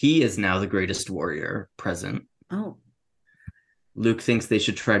because he is now the greatest warrior present. Oh. Luke thinks they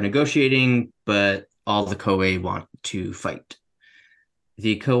should try negotiating, but all the Koei want to fight.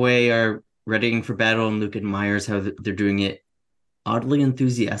 The Koei are readying for battle, and Luke admires how they're doing it oddly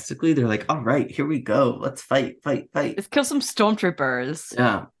enthusiastically. They're like, "All right, here we go. Let's fight. Let's kill some stormtroopers.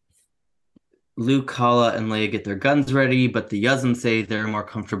 Yeah. Luke, Hala, and Leia get their guns ready, but the Yuzum say they're more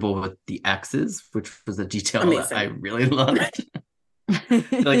comfortable with the axes, which was a detail that Amazing. I really loved.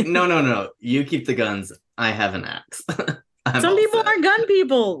 They're like, no, you keep the guns. I have an axe. Some people are gun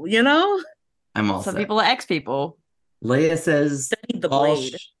people, you know? I'm all Some set. people are X people. Leia says They need the all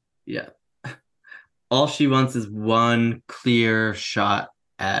blade. yeah. all she wants is one clear shot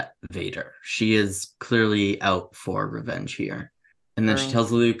at Vader. She is clearly out for revenge here. And then she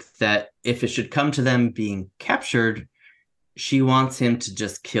tells Luke that if it should come to them being captured, she wants him to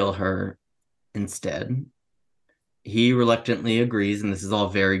just kill her instead. He reluctantly agrees, and this is all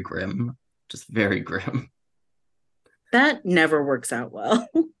very grim, just very grim. That never works out well.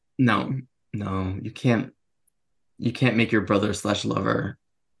 No, you can't make your brother / lover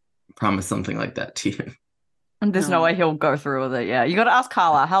promise something like that to you. And there's no way he'll go through with it. Yeah, you got to ask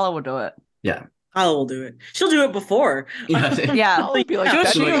Carla. Hala will do it. Yeah. Hala will do it. She'll do it before. Yeah. I'll be like,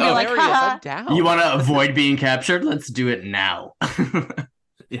 She'll be like, I'm down. You want to avoid being captured? Let's do it now.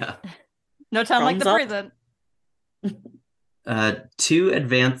 Yeah. No time like the present. 2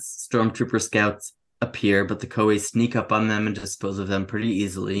 advanced stormtrooper scouts appear, but the Koei sneak up on them and dispose of them pretty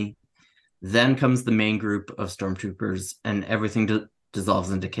easily. Then comes the main group of stormtroopers, and everything dissolves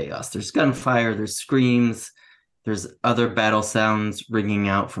into chaos. There's gunfire, there's screams, there's other battle sounds ringing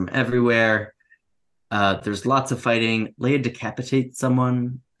out from everywhere. There's lots of fighting. Leia decapitates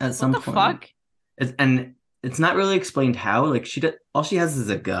someone at some point. What the fuck? And it's not really explained how. Like all she has is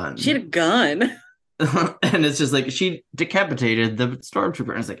a gun. She had a gun. And it's just like she decapitated the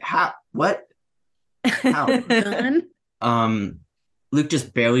stormtrooper. And it's like, how? What? How? Gun? Luke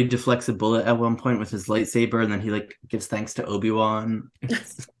just barely deflects a bullet at one point with his lightsaber, and then he like gives thanks to Obi-Wan.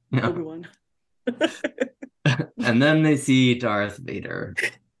 Obi-Wan. And then they see Darth Vader.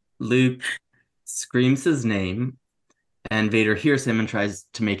 Luke screams his name, and Vader hears him and tries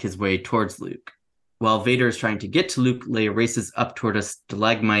to make his way towards Luke. While Vader is trying to get to Luke, Leia races up toward a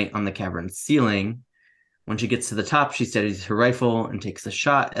stalagmite on the cavern's ceiling. When she gets to the top, she steadies her rifle and takes a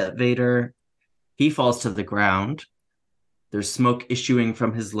shot at Vader. He falls to the ground. There's smoke issuing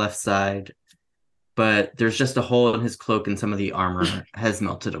from his left side, but there's just a hole in his cloak and some of the armor has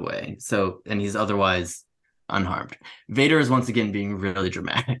melted away. And he's otherwise unharmed. Vader is once again being really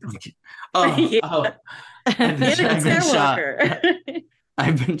dramatic. I've been shot.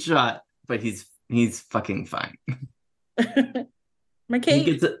 I've been shot, but he's fucking fine. My cape.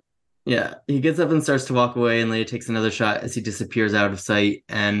 He gets up and starts to walk away, and Leia takes another shot as he disappears out of sight,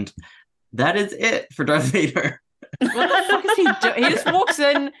 and that is it for Darth Vader. What the fuck is he doing? He just walks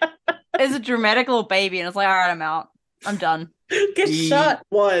in as a dramatic little baby and it's like, all right, I'm out. I'm done. Gets shot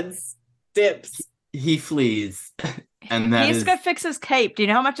once. Dips. He flees. And he has to go fix his cape. Do you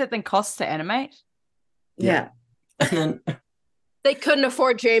know how much that thing costs to animate? Yeah. They couldn't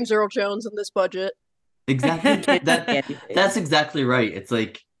afford James Earl Jones in this budget. Exactly. That's exactly right. It's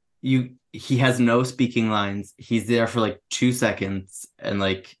like he has no speaking lines. He's there for like 2 seconds and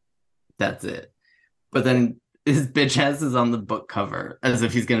like that's it. But then his bitch ass is on the book cover as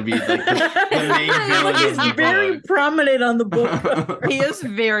if he's going to be like the main villain. He's very prominent on the book cover. He is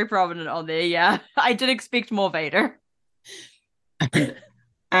very prominent on there, yeah. I did expect more Vader.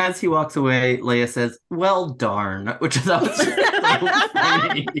 As he walks away, Leia says, "Well, darn," which is so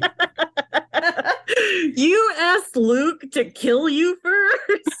funny. You asked Luke to kill you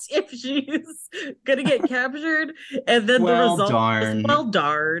first if she's going to get captured, and then the result is, well,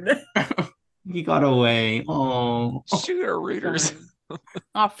 darn. He got away. Oh, shooter rooters. Oh,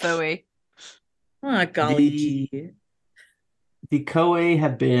 phooey. Oh, golly. The Koei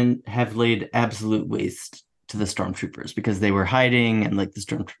have laid absolute waste to the stormtroopers because they were hiding and like the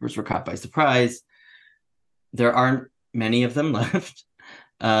stormtroopers were caught by surprise. There aren't many of them left.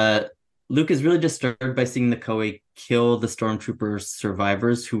 Luke is really disturbed by seeing the Koei kill the stormtrooper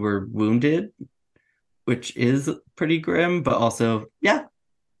survivors who were wounded, which is pretty grim, but also, yeah,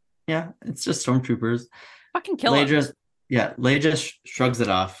 it's just stormtroopers. Fucking kill them. Leia just shrugs it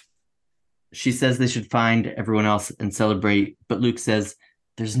off. She says they should find everyone else and celebrate, but Luke says,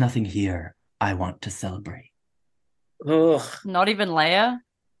 "There's nothing here I want to celebrate." Ugh. Not even Leia?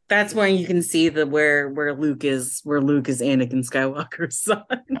 That's when you can see where Luke is Anakin Skywalker's son.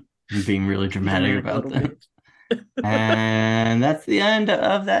 I'm being really dramatic about that. And that's the end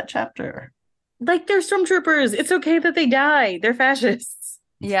of that chapter. Like, they're stormtroopers. It's okay that they die. They're fascists.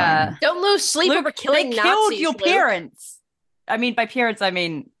 Yeah. Fine. Don't lose sleep Luke, over killing they Nazis, killed your Luke. parents. I mean, by parents, I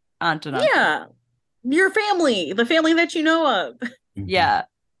mean aunt and uncle. Yeah. Your family. The family that you know of. Yeah.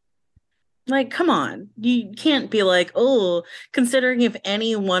 Like, come on. You can't be like, oh, considering if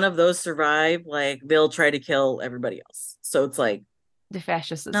any one of those survive, like, they'll try to kill everybody else. So it's like, The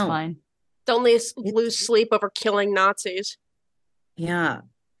fascists, it's No. fine. Don't lose sleep over killing Nazis. yeah.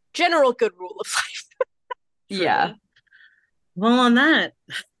 General good rule of life. Yeah. Well, on that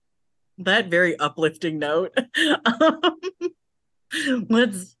very uplifting note,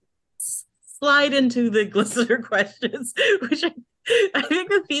 let's slide into the listener questions, which I think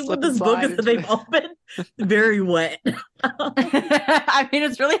the theme of this book is that they've all been very wet. I mean,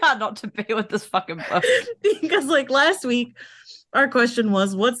 it's really hard not to be with this fucking book. Because like last week, our question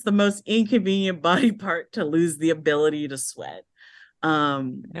was, what's the most inconvenient body part to lose the ability to sweat?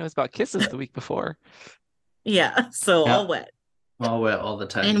 And it was about kisses the week before. Yeah, so Yeah. all wet. All wet all the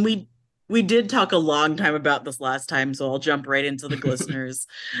time. And we did talk a long time about this last time, so I'll jump right into the glisteners.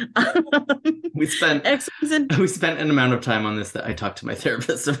 we spent X-Wings and we spent an amount of time on this that I talked to my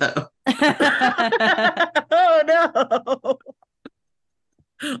therapist about. oh no.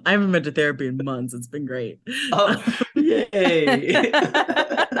 I haven't been to therapy in months. It's been great. Oh, yay.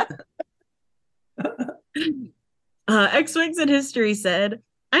 X-Wings in History said,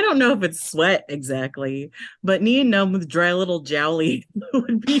 I don't know if it's sweat exactly, but knee and numb with dry little jowly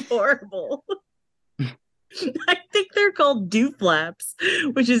would be horrible. I think they're called dew flaps,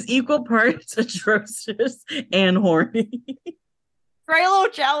 which is equal parts atrocious and horny. Dry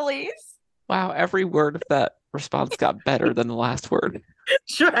little jowlies. Wow, every word of that response got better than the last word.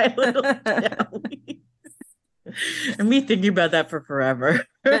 Dry little jowlies. And me thinking about that for forever.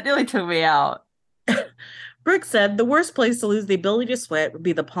 That nearly took me out. Brooke said, the worst place to lose the ability to sweat would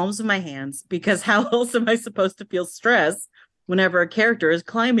be the palms of my hands, because how else am I supposed to feel stress whenever a character is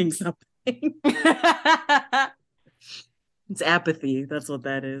climbing something? It's apathy. That's what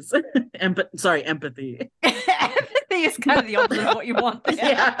that is. Empathy. Empathy is kind of the opposite of what you want there.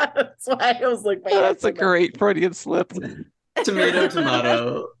 Yeah, that's why I was like, That's a great Freudian slip.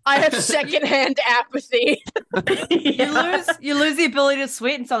 Tomato. I have secondhand apathy. You lose the ability to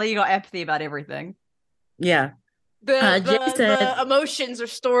sweat, and suddenly you got apathy about everything. Yeah. The emotions are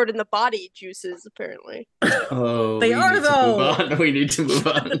stored in the body juices, apparently. Oh, They are, though. We need to move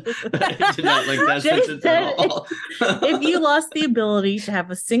on. I did not like that Jay sentence said at all. If you lost the ability to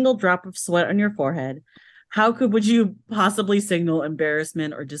have a single drop of sweat on your forehead, would you possibly signal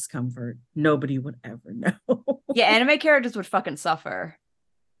embarrassment or discomfort? Nobody would ever know. Yeah, anime characters would fucking suffer.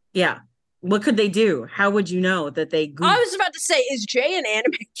 Yeah. What could they do? How would you know that they I was about to say, is Jay an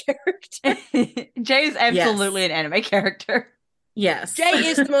anime character? Jay is absolutely an anime character. Yes. Jay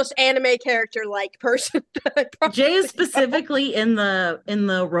is the most anime character-like person. Jay is specifically in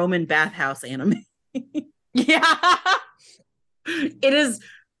the Roman bathhouse anime. Yeah. It is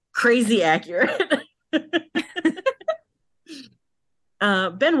crazy accurate.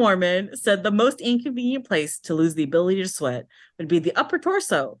 Ben Warman said the most inconvenient place to lose the ability to sweat would be the upper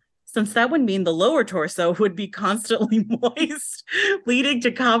torso, since that would mean the lower torso would be constantly moist, leading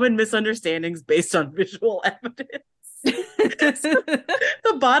to common misunderstandings based on visual evidence.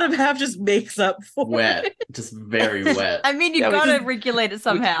 The bottom half just makes up for Wet. it. Just very wet. I mean, you gotta regulate it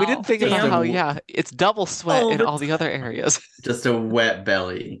somehow. We didn't think about how, it's double sweat in all the other areas. Just a wet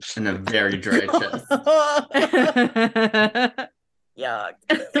belly and a very dry chest. Yuck.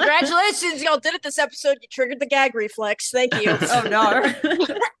 Congratulations, y'all did it this episode. You triggered the gag reflex. Thank you. Oh no.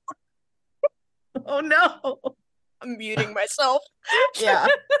 Oh no. I'm muting myself. Yeah.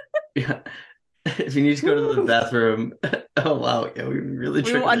 Yeah. If you need to go to the bathroom, oh wow, yeah, we really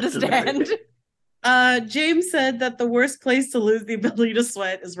We will understand. James said that the worst place to lose the ability to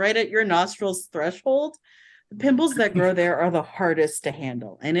sweat is right at your nostrils threshold. The pimples that grow there are the hardest to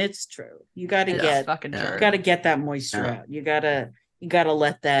handle, and it's true. You got to get that moisture out. You gotta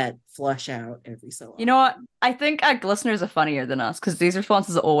let that flush out every so often. You know what? I think our listeners are funnier than us because these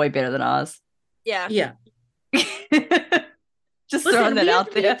responses are all way better than ours. Yeah. Yeah. Just throwing that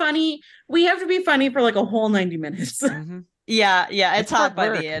out there. Funny. We have to be funny for like a whole 90 minutes. Mm-hmm. Yeah, it's hard by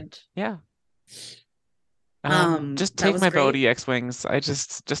work. the end. Yeah. Just that take was my great. Bodhi X-Wings. I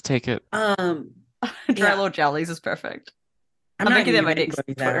just take it. Dry Yeah. little jellies is perfect. I'm I'm not making gonna that my give next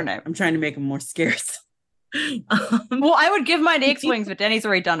anybody Twitter that. name. I'm trying to make them more scarce. Well, I would give mine X-Wings, but Danny's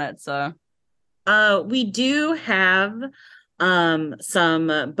already done it, so. We do have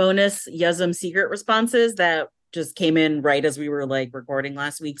some bonus Yuzum secret responses that just came in right as we were like recording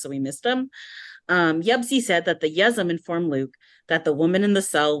last week, so we missed them. Yubsy said that the Yuzum informed Luke that the woman in the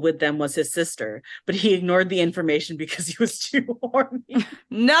cell with them was his sister, but he ignored the information because he was too horny.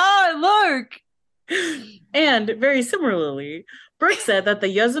 No, Luke! And very similarly, Brooke said that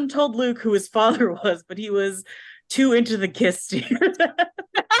the Yuzum told Luke who his father was, but he was too into the kiss to hear that.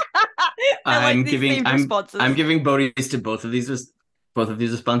 I'm giving Bodhi's to both of these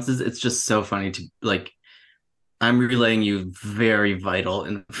responses. It's just so funny to like. I'm relaying you very vital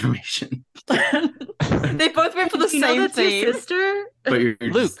information. They both went for the same thing. Your sister? But you're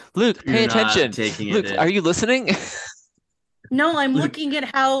Luke, pay attention. Taking Luke, it in. are you listening? No, I'm looking at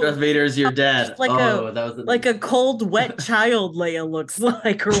how Darth Vader's your dad. like That was a cold, wet child Leia looks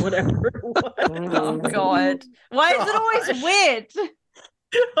like, or whatever it was. Oh god. Why is it always wet?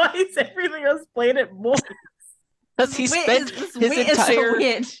 Why is everything else Planet Moist? Because he spent This his wheat is so entire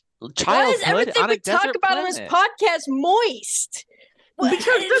weird. Why is childhood everything on a we talk desert about on this planet. podcast moist? Because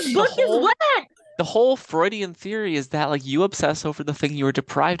this book is whole- wet. The whole Freudian theory is that like you obsess over the thing you were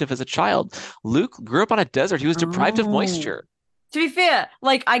deprived of as a child. Luke grew up on a desert. He was deprived of Oh. moisture. To be fair,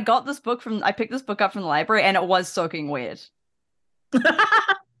 like I picked this book up from the library and it was soaking wet.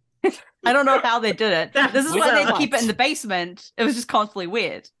 I don't know how they did it. That This is why they sucks. keep it in the basement. It was just constantly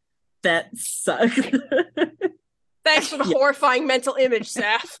weird. That sucks. Thanks for the horrifying mental image,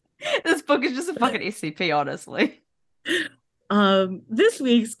 Saf. This book is just a fucking SCP, honestly. This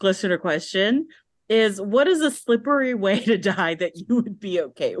week's listener question is, what is a slippery way to die that you would be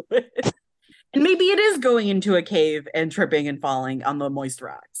okay with? And maybe it is going into a cave and tripping and falling on the moist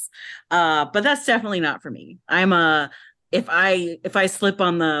rocks. But that's definitely not for me. If I slip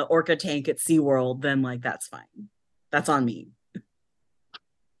on the orca tank at SeaWorld, then like that's fine. That's on me.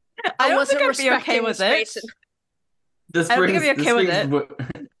 I don't wasn't think I'd be okay respecting with the it. space. This I don't think brings I'd be okay with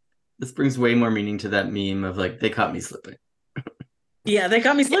this brings way more meaning to that meme of like they caught me slipping. Yeah, they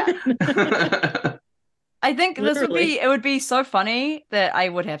got me slipping. I think Literally. it would be so funny that I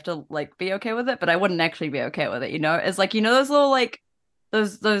would have to like be okay with it, but I wouldn't actually be okay with it, you know? It's like, you know, those little like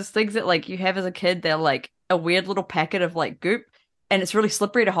those things that like you have as a kid, they're like a weird little packet of like goop and it's really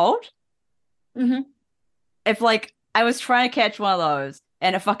slippery to hold. Mhm. If like I was trying to catch one of those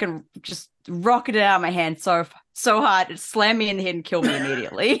and it fucking just rocketed out of my hand so hard, it slammed me in the head and killed me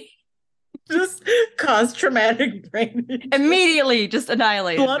immediately. Just caused traumatic brain injury. Immediately just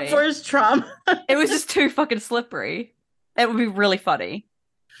annihilated Blunt me. force trauma. It was just too fucking slippery. It would be really funny.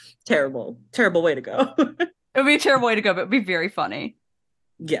 Terrible way to go. It would be a terrible way to go, but it would be very funny.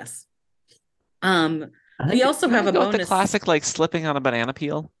 Yes. I We think- also have a Go with bonus. the classic like slipping on a banana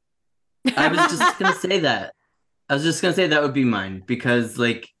peel. I was just gonna say that. I was just gonna say that would be mine because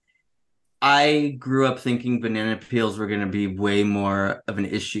like I grew up thinking banana peels were gonna be way more of an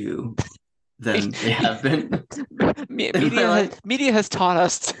issue than they have been. Media has taught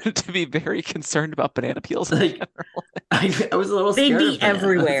us to be very concerned about banana peels in Like, general. I was a little They'd scared be of bananas.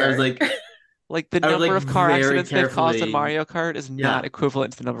 everywhere. I was like, Like the I was, number like, of car very accidents they've caused in carefully- Mario Kart is not Yeah.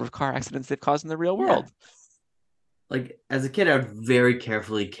 equivalent to the number of car accidents they've caused in the real Yeah. world. like as a kid, I would very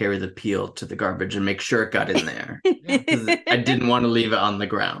carefully carry the peel to the garbage and make sure it got in there. 'Cause I didn't want to leave it on the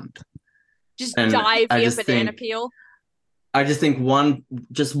ground. Just And die I via just banana think- peel. I just think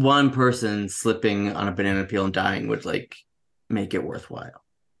just one person slipping on a banana peel and dying would like make it worthwhile.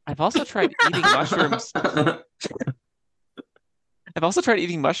 I've also tried eating mushrooms. I've also tried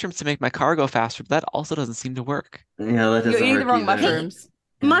eating mushrooms to make my car go faster, but that also doesn't seem to work. Yeah, that You're doesn't eating the work wrong either. mushrooms.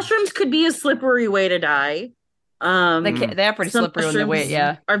 Mushrooms could be a slippery way to die. They're pretty Some slippery when they're wet, mushrooms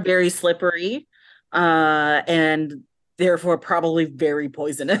yeah. are very slippery, and therefore probably very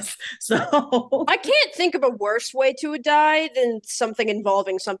poisonous. So I can't think of a worse way to die than something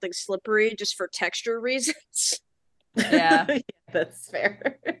involving something slippery just for texture reasons. Yeah. that's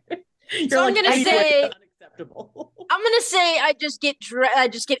fair. So I'm gonna "Any way say- is unacceptable." I'm gonna say I just get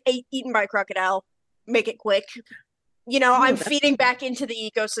eaten by a crocodile. Make it quick. You know, I'm that's feeding back into the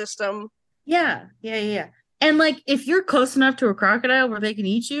ecosystem. Yeah. And like, if you're close enough to a crocodile where they can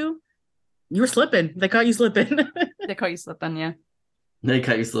eat you, you're slipping. They caught you slipping. They caught you slipping, yeah. They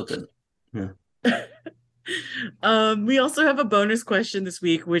caught you slipping. We also have a bonus question this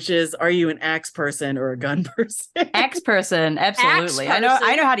week, which is, are you an axe person or a gun person? Axe person, absolutely. Axe I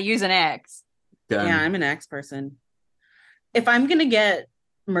person. know how to use an axe. Done. Yeah, I'm an axe person. If I'm gonna get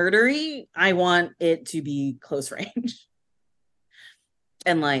murdery, I want it to be close range.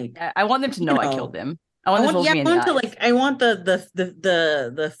 And like, I want them to know I know, killed them. I want them to look me in the eyes. I want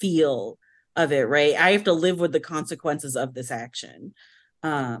the feel of it, right? I have to live with the consequences of this action.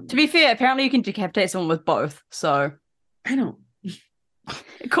 To be fair, apparently you can decapitate someone with both. So, I don't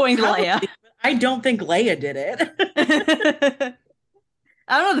according to probably, Leia. but I don't think Leia did it.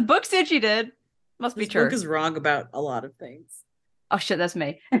 I don't know. The book said she did. Must be This true. book is wrong about a lot of things. Oh shit, that's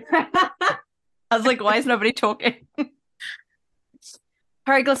me. I was like, why is nobody talking?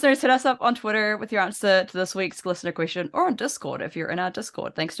 All right, listeners, hit us up on Twitter with your answer to this week's listener question, or on Discord if you're in our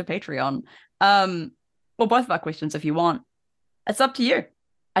Discord, thanks to Patreon. Well, both of our questions if you want. It's up to you.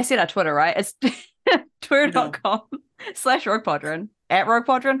 I said our Twitter, right? It's twitter.com/RoguePodron. At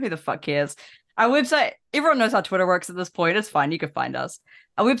RoguePodron, who the fuck cares? Our website, everyone knows how Twitter works at this point. It's fine, you can find us.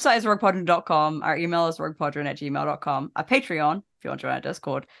 Our website is roguepodron.com. Our email is roguepodron@gmail.com. Our Patreon, if you want to join our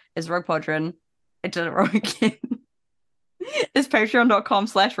Discord, is roguepodron. I did it wrong again. It's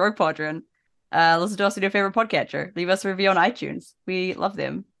patreon.com/roguepodron. Listen to us on your favorite podcatcher. Leave us a review on iTunes. We love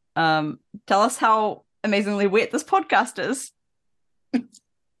them. Tell us how amazingly wet this podcast is.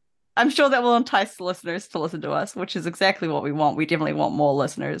 I'm sure that will entice the listeners to listen to us, which is exactly what we want. We definitely want more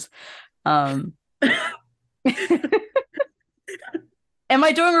listeners. Am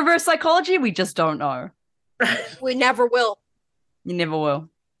I doing reverse psychology? We just don't know. We never will. You never will.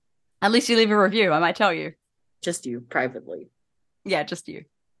 At least you leave a review. I might tell you. Just you privately. Yeah, just you.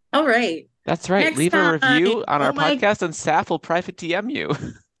 All right. That's right. Next Leave a review time. on our Oh my- podcast, and Saf will private DM you.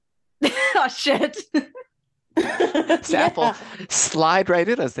 Oh shit. Saf will slide right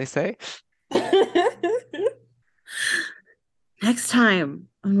in, as they say. Next time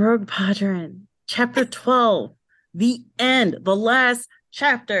on Rogue Podron, chapter 12, the end, the last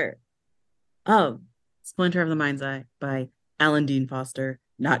chapter of Splinter of the Mind's Eye by Alan Dean Foster,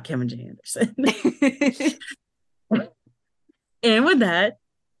 not Kevin J. Anderson. And with that,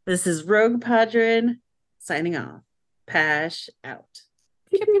 this is Rogue Podron signing off. Pash out.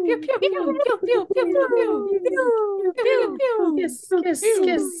 Kiss, kiss,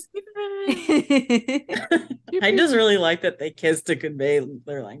 kiss. I just really like that they kiss to convey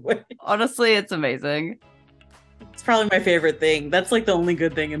their language. Honestly, it's amazing. It's probably my favorite thing. That's like the only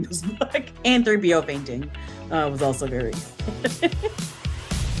good thing in this book. And 3PO fainting was also very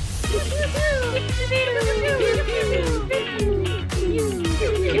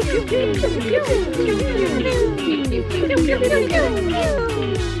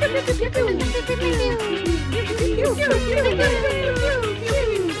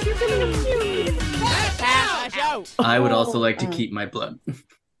I would also like to keep my blood.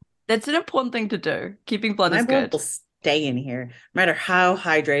 That's an important thing to do. Keeping blood my is blood good. will stay in here. No matter how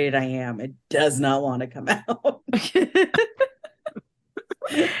hydrated I am, it does not want to come out.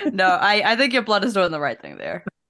 No, I think your blood is doing the right thing there.